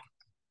all,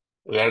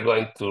 we are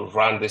going to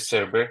run the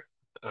server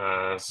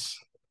as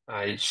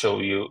I show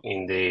you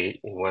in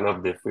one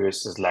of the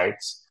first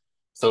slides.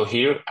 So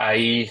here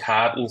I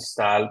have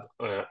installed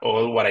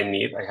all what I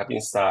need. I have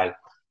installed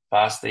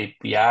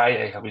FastAPI.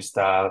 I have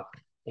installed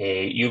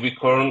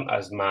Ubicorn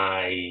as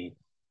my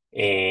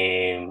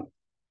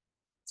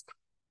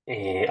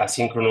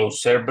asynchronous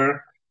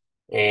server.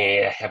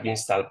 I have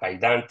installed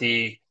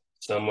Pydantic,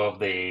 some of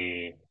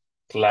the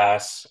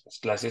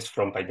classes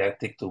from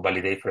Pydantic to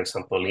validate, for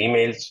example,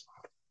 emails,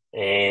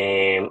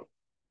 and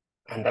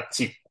that's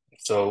it.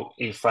 So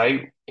if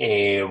I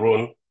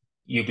run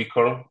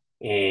Ubicorn,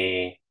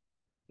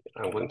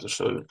 I'm going to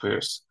show you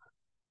first.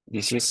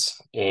 This is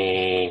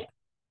the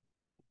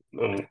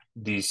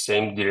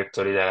same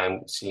directory that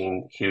I'm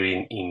seeing here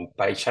in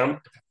PyCharm.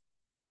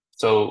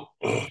 So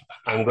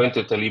I'm going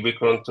to tell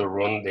Ubicorn to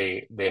run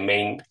the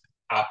main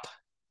app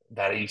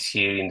that is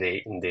here in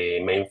the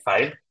main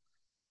file.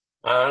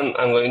 And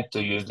I'm going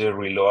to use the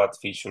reload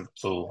feature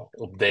to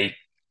update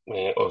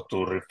or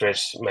to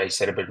refresh my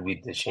server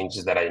with the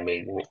changes that I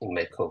made in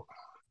my code.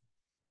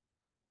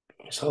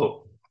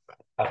 So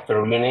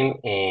after running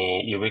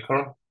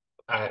Ubicorn,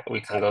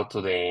 we can go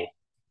to the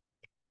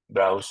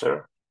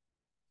browser,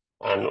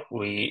 and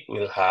we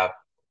will have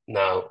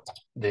now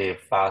the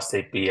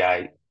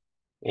FastAPI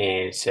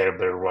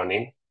server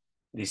running.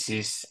 This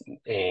is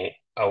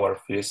our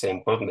first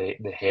endpoint,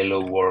 the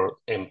hello world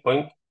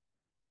endpoint.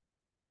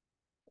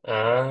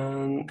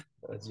 And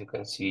as you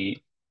can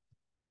see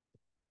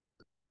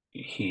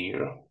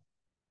here,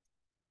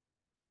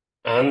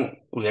 and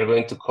we are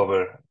going to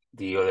cover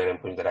the other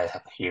endpoint that I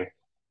have here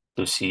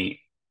to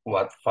see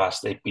what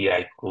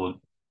FastAPI could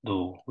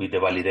do with the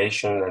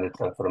validation and the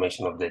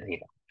transformation of the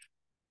data.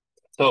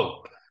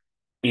 So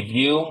if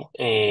you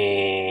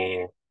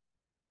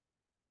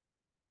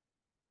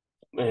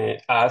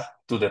add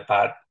to the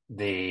path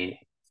the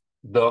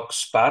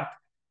docs path,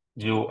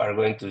 you are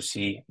going to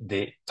see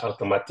the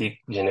automatic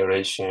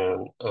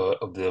generation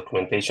of the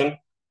documentation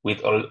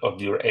with all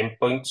of your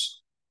endpoints.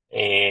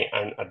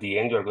 And at the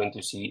end, you're going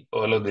to see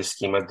all of the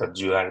schemas that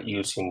you are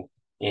using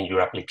in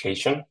your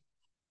application.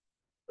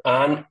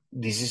 And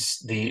this is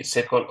the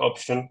second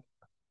option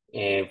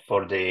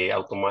for the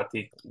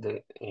automatic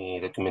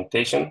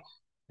documentation.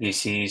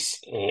 This is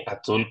a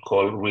tool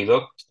called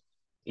Redoc.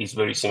 It's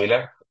very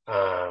similar.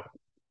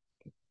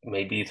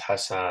 Maybe it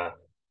has a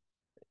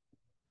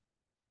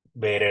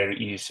better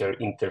user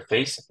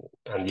interface,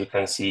 and you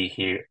can see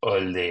here all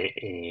the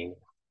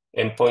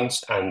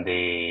endpoints and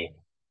the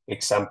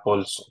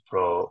examples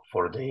for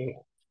the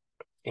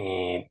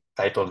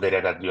type of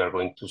data that you are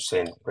going to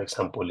send, for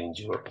example, in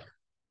your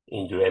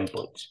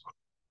endpoints.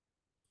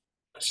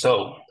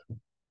 So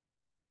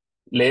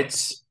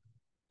let's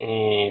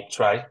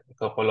try a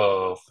couple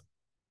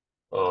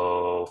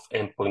of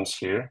endpoints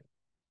here.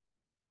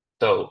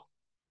 So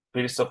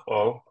first of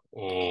all,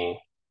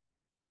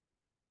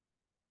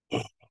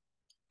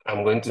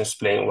 I'm going to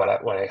explain what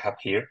I have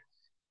here.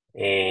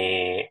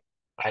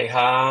 I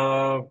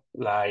have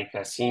like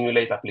a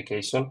simulate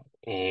application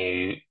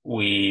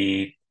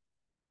with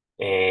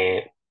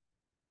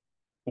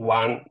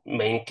one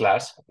main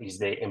class is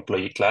the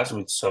employee class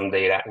with some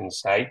data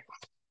inside.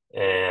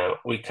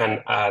 We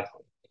can add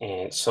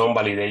some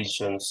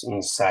validations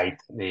inside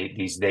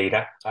this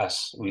data,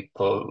 as I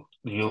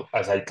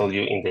told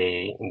you in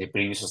the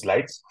previous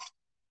slides.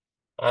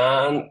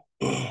 And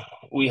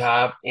we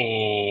have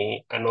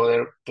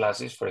another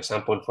classes, for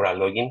example, for a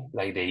login,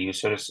 like the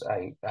users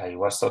I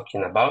was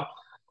talking about.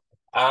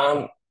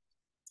 And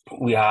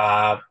we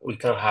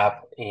can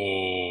have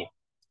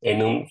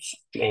enums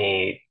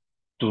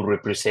to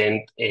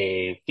represent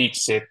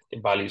fixed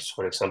values,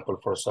 for example,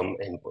 for some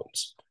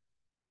endpoints.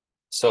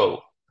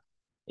 So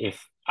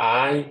if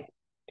I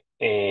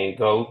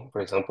go,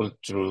 for example,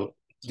 to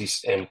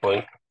this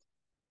endpoint.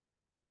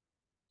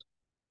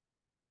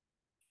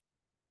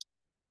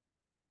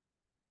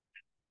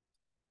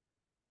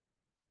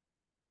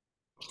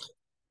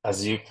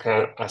 As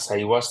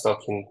I was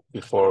talking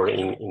before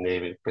in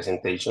the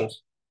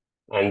presentations,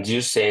 and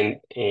you send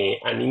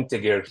an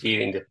integer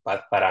here in the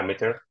path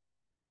parameter,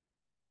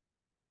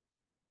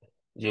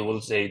 you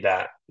will see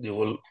that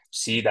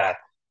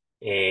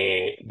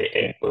the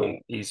endpoint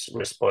is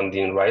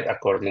responding right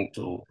according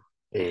to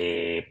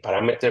the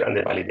parameter and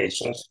the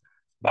validations.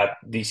 But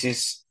this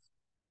is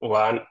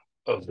one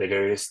of the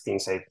greatest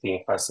things I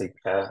think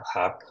FastAPI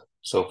have.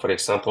 So for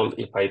example,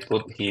 if I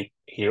put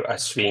here a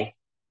string,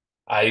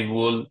 I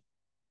will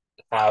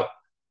have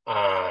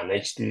an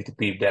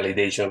HTTP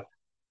validation.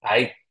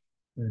 I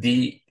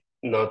did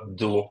not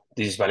do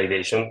this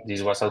validation.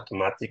 This was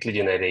automatically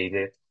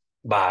generated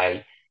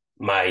by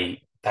my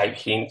type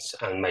hints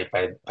and my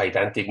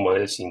Pydantic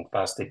models in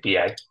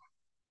FastAPI.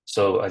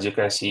 So as you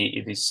can see,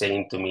 it is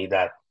saying to me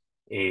that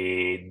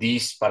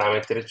these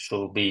parameters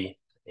should be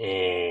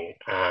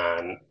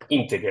an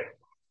integer.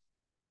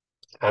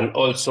 And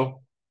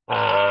also,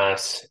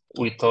 as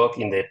we talk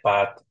in the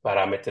path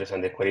parameters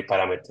and the query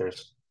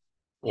parameters,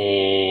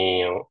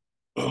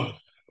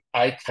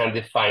 I can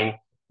define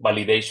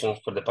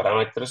validations for the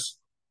parameters.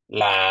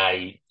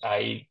 Like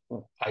I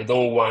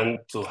don't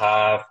want to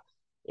have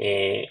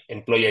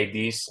employee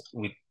IDs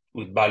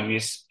with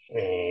values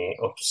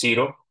of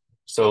 0.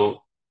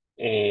 So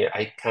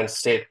I can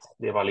set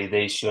the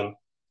validation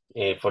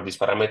for this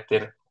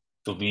parameter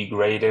to be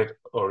greater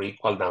or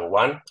equal than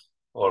 1,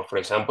 or for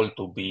example,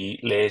 to be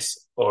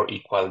less or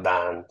equal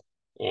than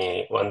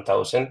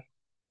 1,000.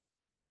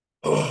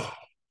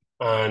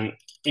 And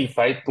if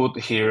I put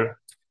here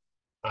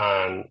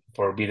an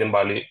forbidden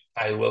value,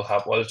 I will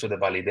have also the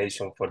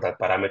validation for that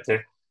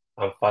parameter,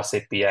 and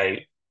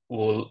FastAPI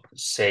will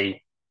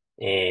say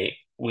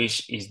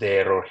which is the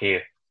error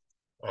here.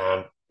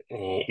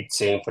 It's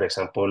saying, for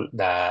example,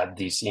 that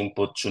this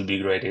input should be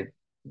greater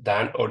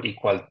than or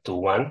equal to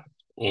 1,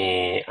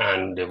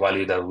 and the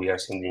value that we are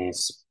sending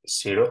is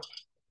 0.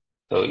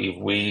 So if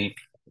we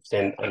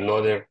send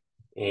another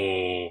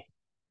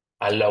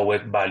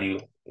allowed value,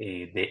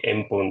 the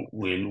endpoint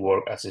will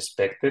work as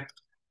expected.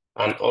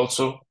 And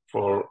also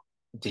for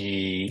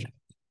the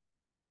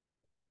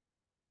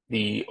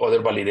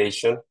other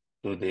validation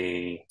to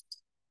the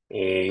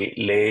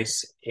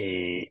less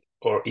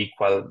or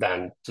equal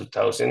than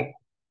 2,000,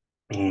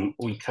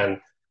 we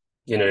can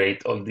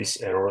generate all these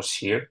errors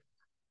here.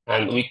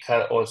 And we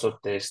can also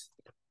test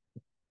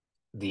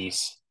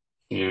this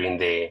here in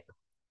the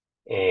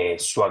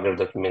Swagger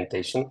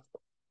documentation.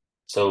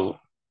 So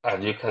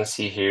as you can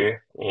see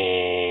here,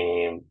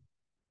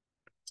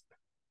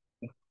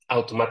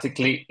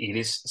 automatically it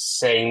is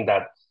saying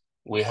that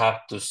we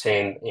have to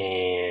send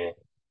a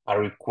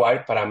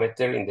required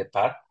parameter in the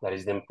path, that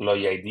is the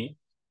employee ID.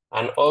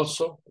 And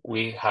also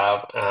we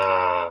have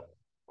a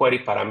query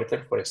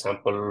parameter, for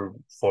example,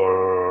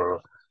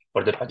 for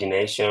the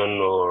pagination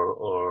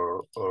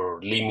or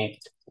limit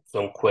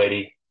some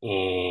query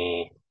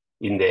in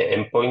the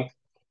endpoint.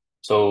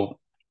 So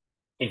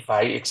if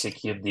I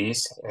execute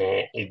this,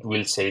 it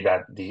will say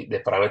that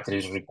the parameter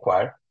is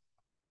required.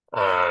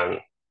 And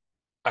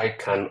I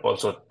can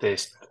also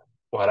test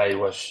what I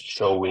was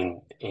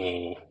showing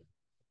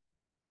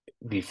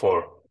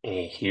before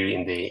here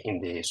in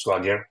the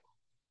Swagger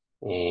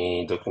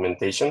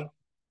documentation,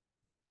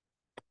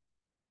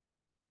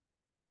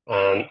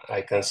 and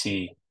I can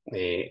see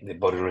the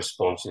body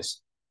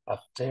responses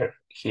after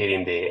here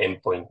in the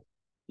endpoint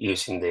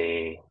using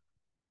the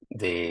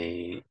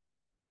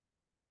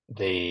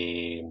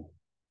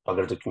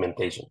Swagger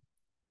documentation.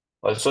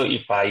 Also,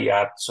 if I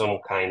add some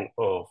kind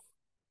of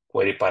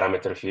query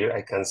parameter here,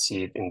 I can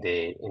see it in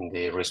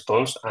the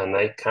response, and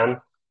I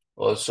can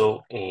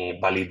also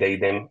validate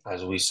them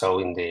as we saw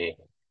in the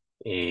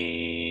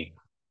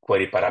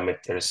query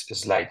parameters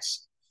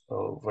slides.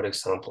 So for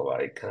example,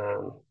 I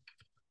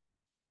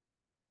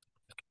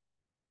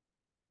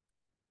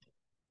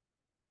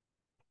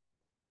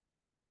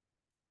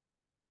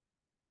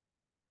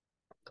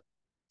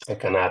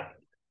can add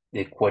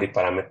the query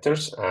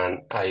parameters,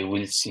 and I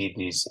will see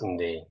this in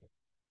the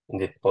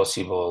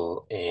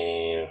possible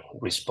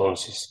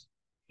responses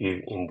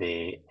here in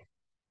the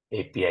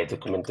API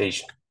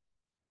documentation.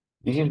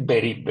 This is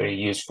very, very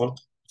useful.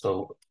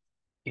 So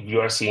if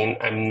you are seeing,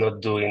 I'm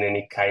not doing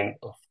any kind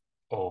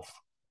of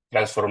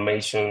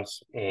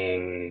transformations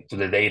to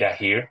the data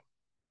here.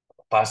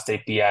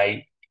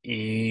 FastAPI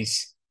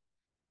is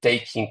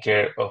taking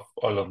care of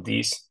all of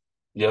this,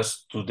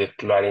 just to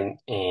declaring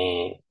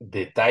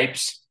the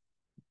types,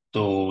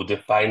 to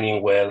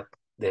defining well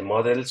the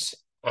models,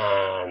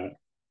 and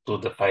to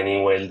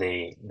defining well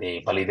the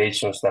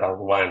validations that I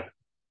want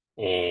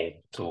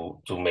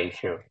to make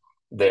here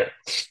there.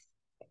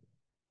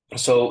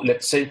 So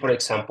let's say, for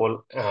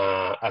example,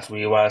 as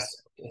we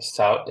was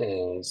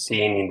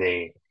seeing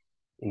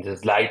in the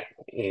slide,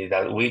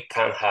 that we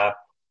can have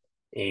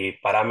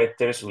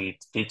parameters with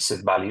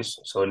fixed values.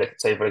 So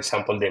let's say, for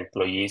example, the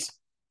employees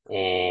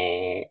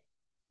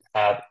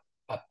had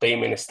a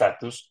payment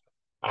status,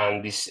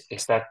 and these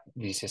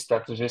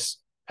statuses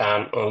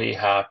can only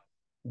have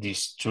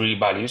these three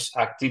values: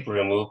 active,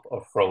 remove,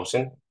 or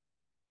frozen.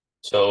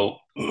 So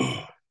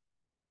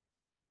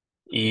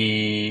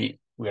we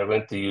are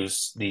going to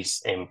use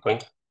this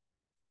endpoint.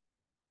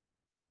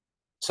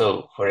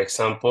 So for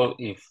example,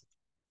 if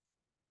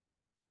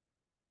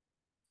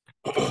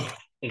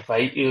I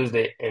use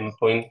the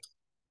endpoint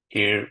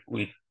here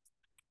with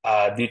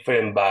a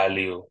different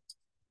value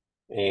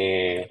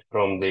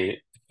from the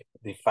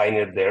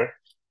definer there,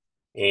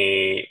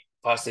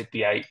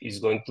 FastAPI is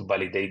going to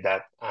validate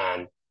that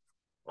and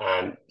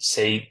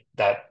say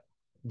that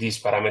this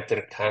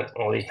parameter can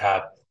only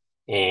have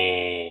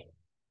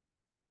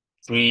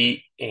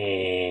three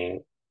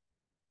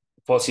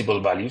possible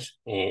values: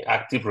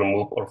 active,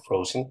 remove, or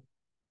frozen.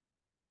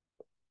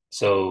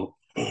 So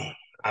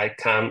I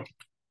can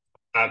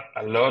add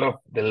a lot of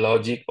the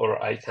logic,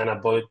 or I can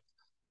avoid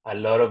a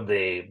lot of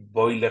the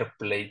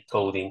boilerplate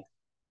coding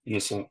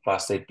using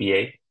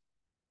FastAPI,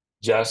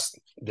 just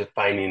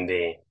defining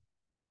the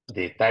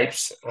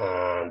types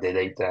and the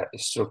data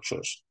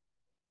structures.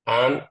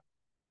 And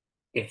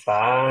if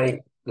I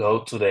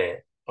go to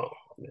let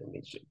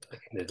me check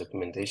the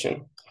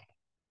documentation.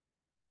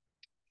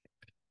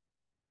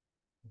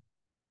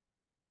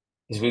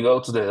 If we go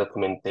to the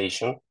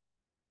documentation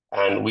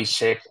and we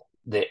check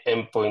the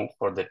endpoint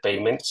for the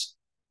payments,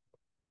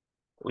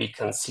 we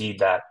can see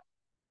that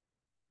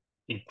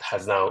it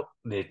has now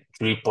the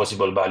three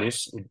possible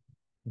values. It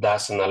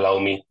doesn't allow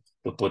me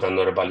to put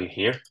another value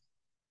here,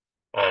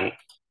 and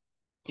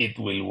it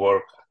will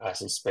work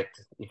as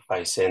expected if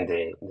I send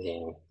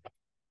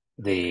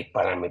the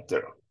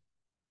parameter.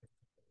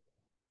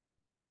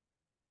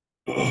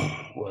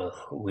 Well,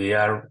 we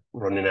are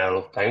running out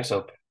of time,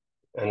 so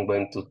I'm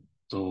going to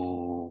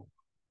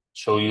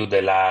show you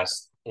the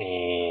last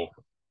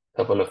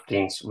couple of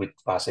things with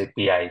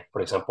FastAPI.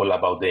 For example,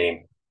 about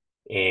the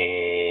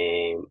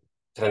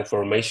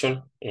transformation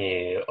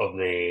of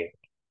the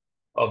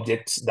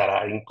objects that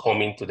are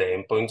incoming to the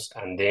endpoints,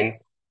 and then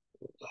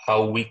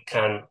how we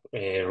can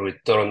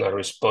return a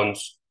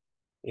response,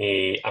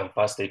 and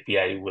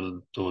FastAPI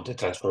will do the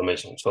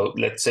transformation. So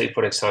let's say,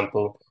 for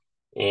example,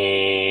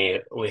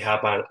 we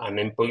have an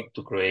endpoint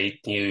to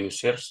create new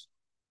users.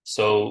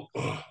 So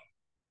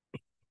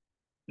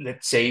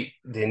let's say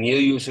the new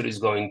user is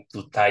going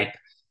to type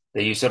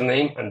the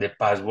username and the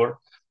password,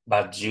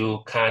 but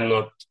you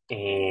cannot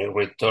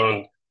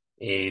return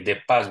the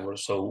password.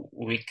 So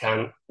we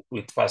can,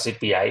 with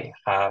FastAPI,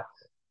 have,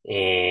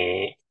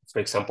 for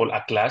example,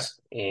 a class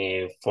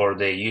for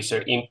the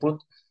user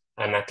input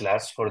and a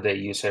class for the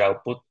user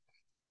output.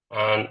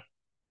 And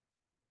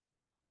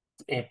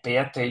pay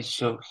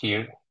attention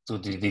here to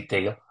the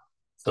detail.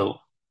 So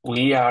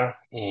we are,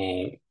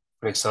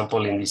 for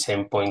example, in this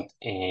endpoint,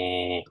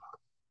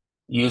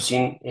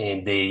 using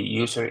the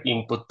user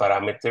input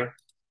parameter,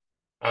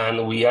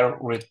 and we are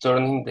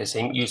returning the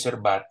same user,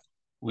 but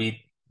with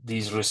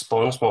this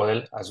response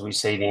model, as we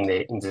said in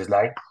the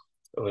slide.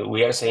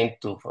 We are saying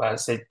to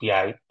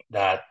FastAPI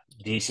that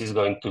this is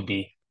going to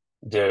be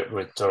the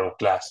return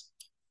class.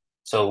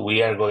 So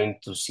we are going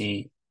to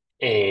see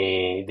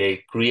the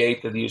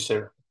created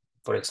user.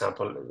 For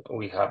example,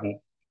 we have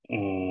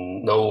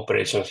no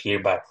operations here,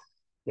 but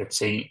let's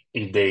say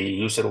if the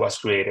user was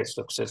created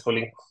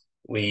successfully,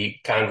 we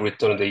can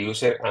return the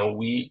user and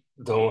we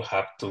don't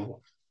have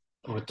to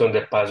return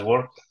the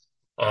password.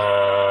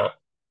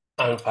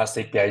 And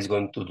FastAPI is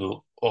going to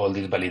do all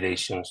these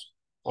validations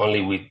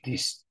only with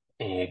this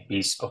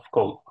piece of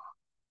code.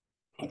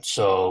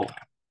 So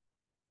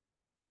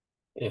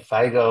if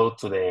I go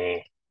to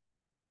the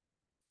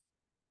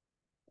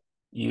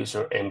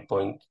user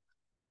endpoint,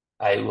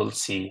 I will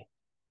see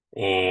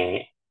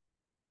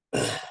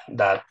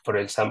that, for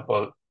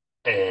example,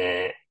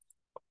 I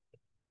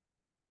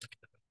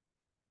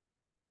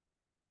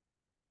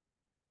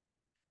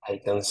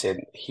can set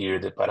here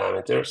the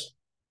parameters.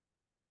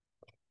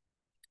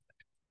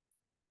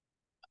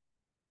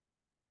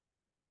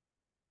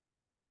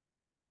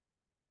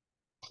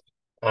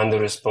 And the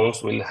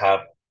response will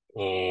have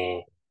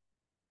the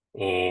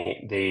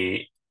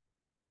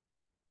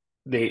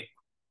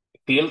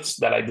fields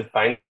that I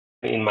defined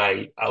in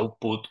my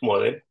output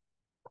model.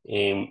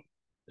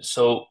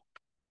 So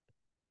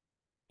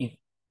if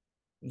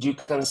you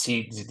can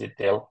see this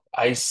detail,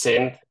 I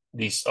send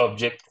this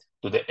object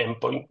to the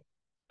endpoint,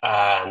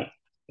 and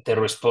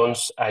the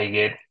response I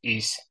get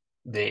is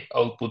the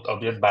output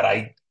object, but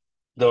I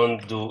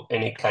don't do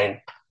any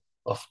kind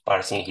of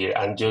parsing here.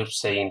 I'm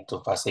just saying to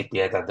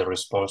FastAPI that the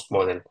response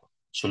model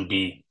should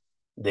be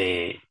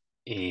the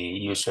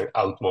user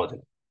out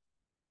model.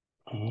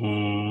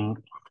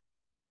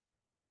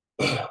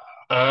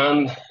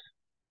 And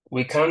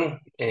we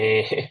can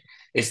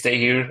stay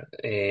here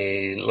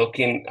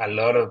looking a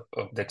lot of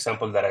the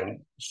examples that I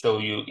show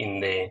you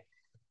in the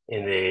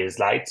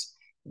slides.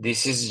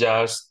 This is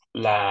just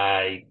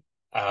like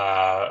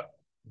a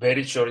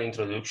very short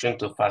introduction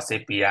to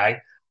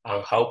FastAPI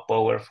and how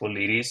powerful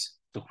it is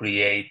to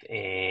create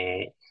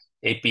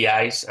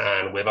APIs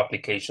and web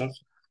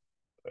applications.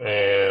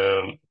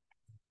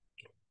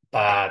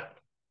 but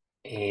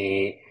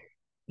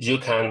you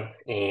can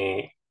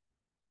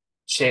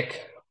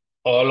check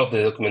all of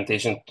the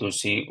documentation to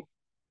see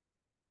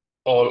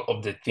all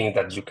of the things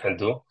that you can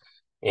do.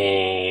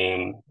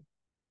 I'm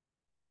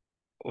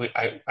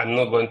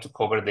not going to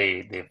cover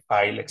the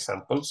file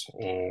examples,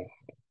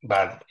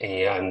 but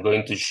I'm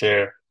going to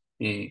share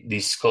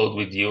this code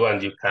with you,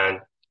 and you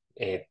can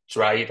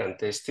try it and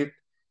test it.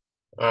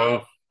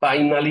 And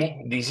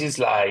finally, this is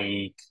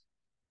like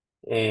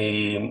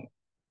a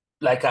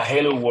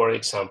hello world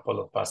example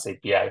of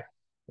FastAPI,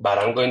 but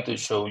I'm going to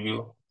show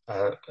you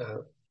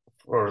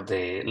for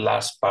the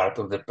last part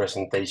of the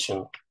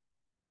presentation.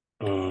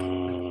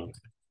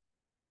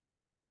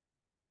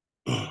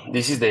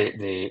 This is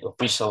the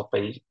official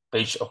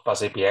page of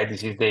FastAPI.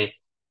 This is the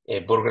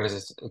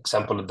burgers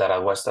example that I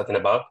was talking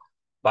about,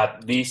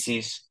 but this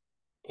is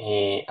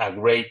a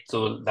great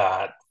tool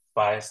that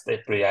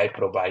FastAPI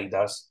provides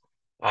us,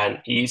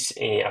 and is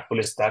a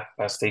full stack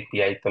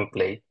FastAPI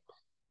template.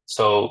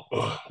 So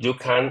you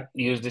can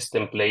use this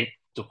template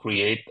to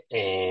create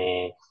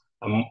a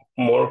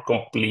more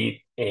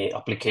complete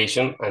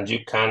application, and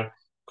you can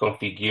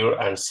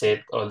configure and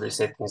set all the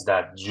settings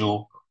that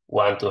you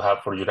want to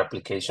have for your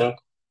application.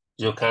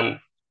 You can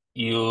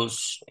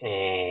use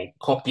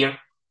Copier,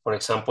 for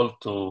example,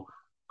 to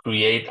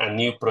create a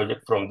new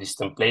project from this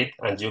template,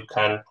 and you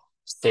can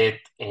set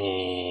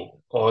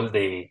all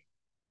the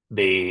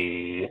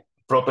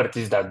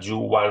properties that you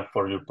want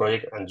for your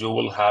project, and you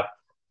will have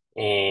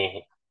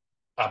a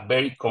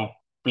very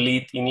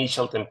complete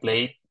initial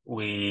template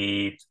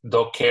with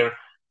Docker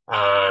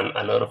and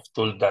a lot of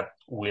tools that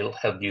will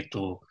help you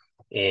to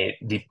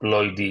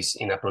deploy this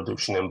in a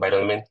production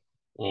environment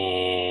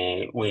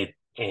with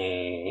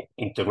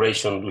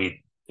integration with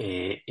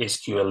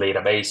SQL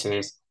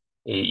databases,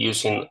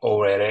 using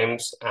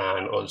ORMs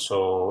and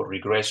also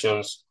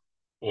regressions,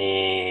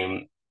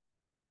 and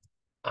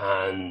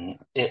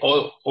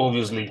all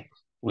obviously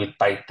with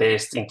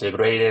PyTest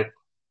integrated.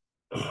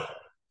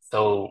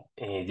 So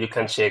you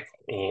can check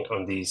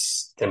on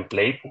this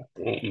template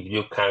if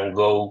you can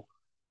go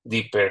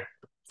deeper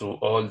through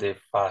all the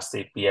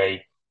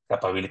FastAPI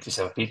capabilities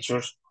and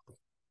features.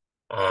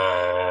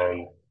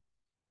 And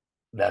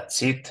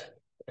that's it.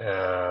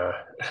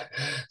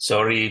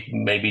 Sorry,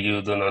 maybe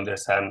you don't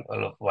understand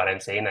all of what I'm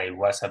saying. I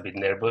was a bit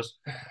nervous,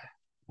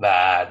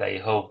 but I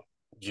hope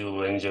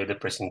you enjoy the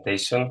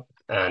presentation.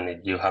 And if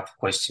you have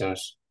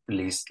questions,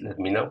 please let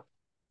me know.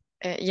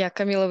 Yeah,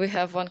 Camilo, we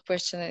have one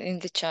question in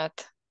the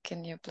chat.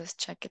 Can you please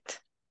check it?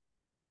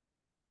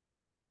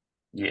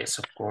 Yes,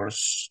 of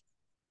course.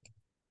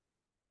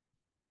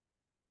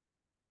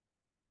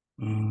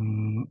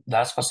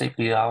 That's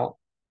FastAPI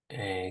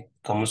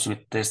comes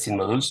with testing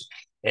modules.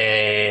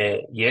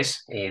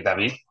 Yes,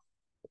 David,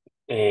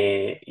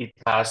 it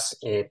has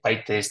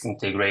PyTest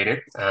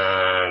integrated,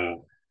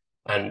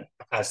 and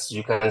as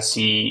you can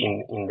see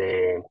in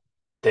the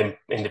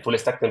full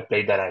stack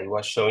template that I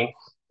was showing,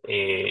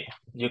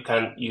 you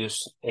can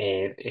use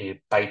a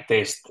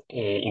PyTest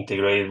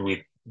integrated with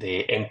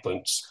the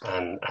endpoints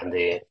and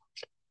the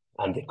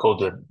code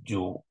that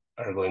you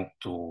are going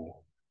to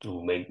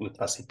make with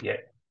FastAPI.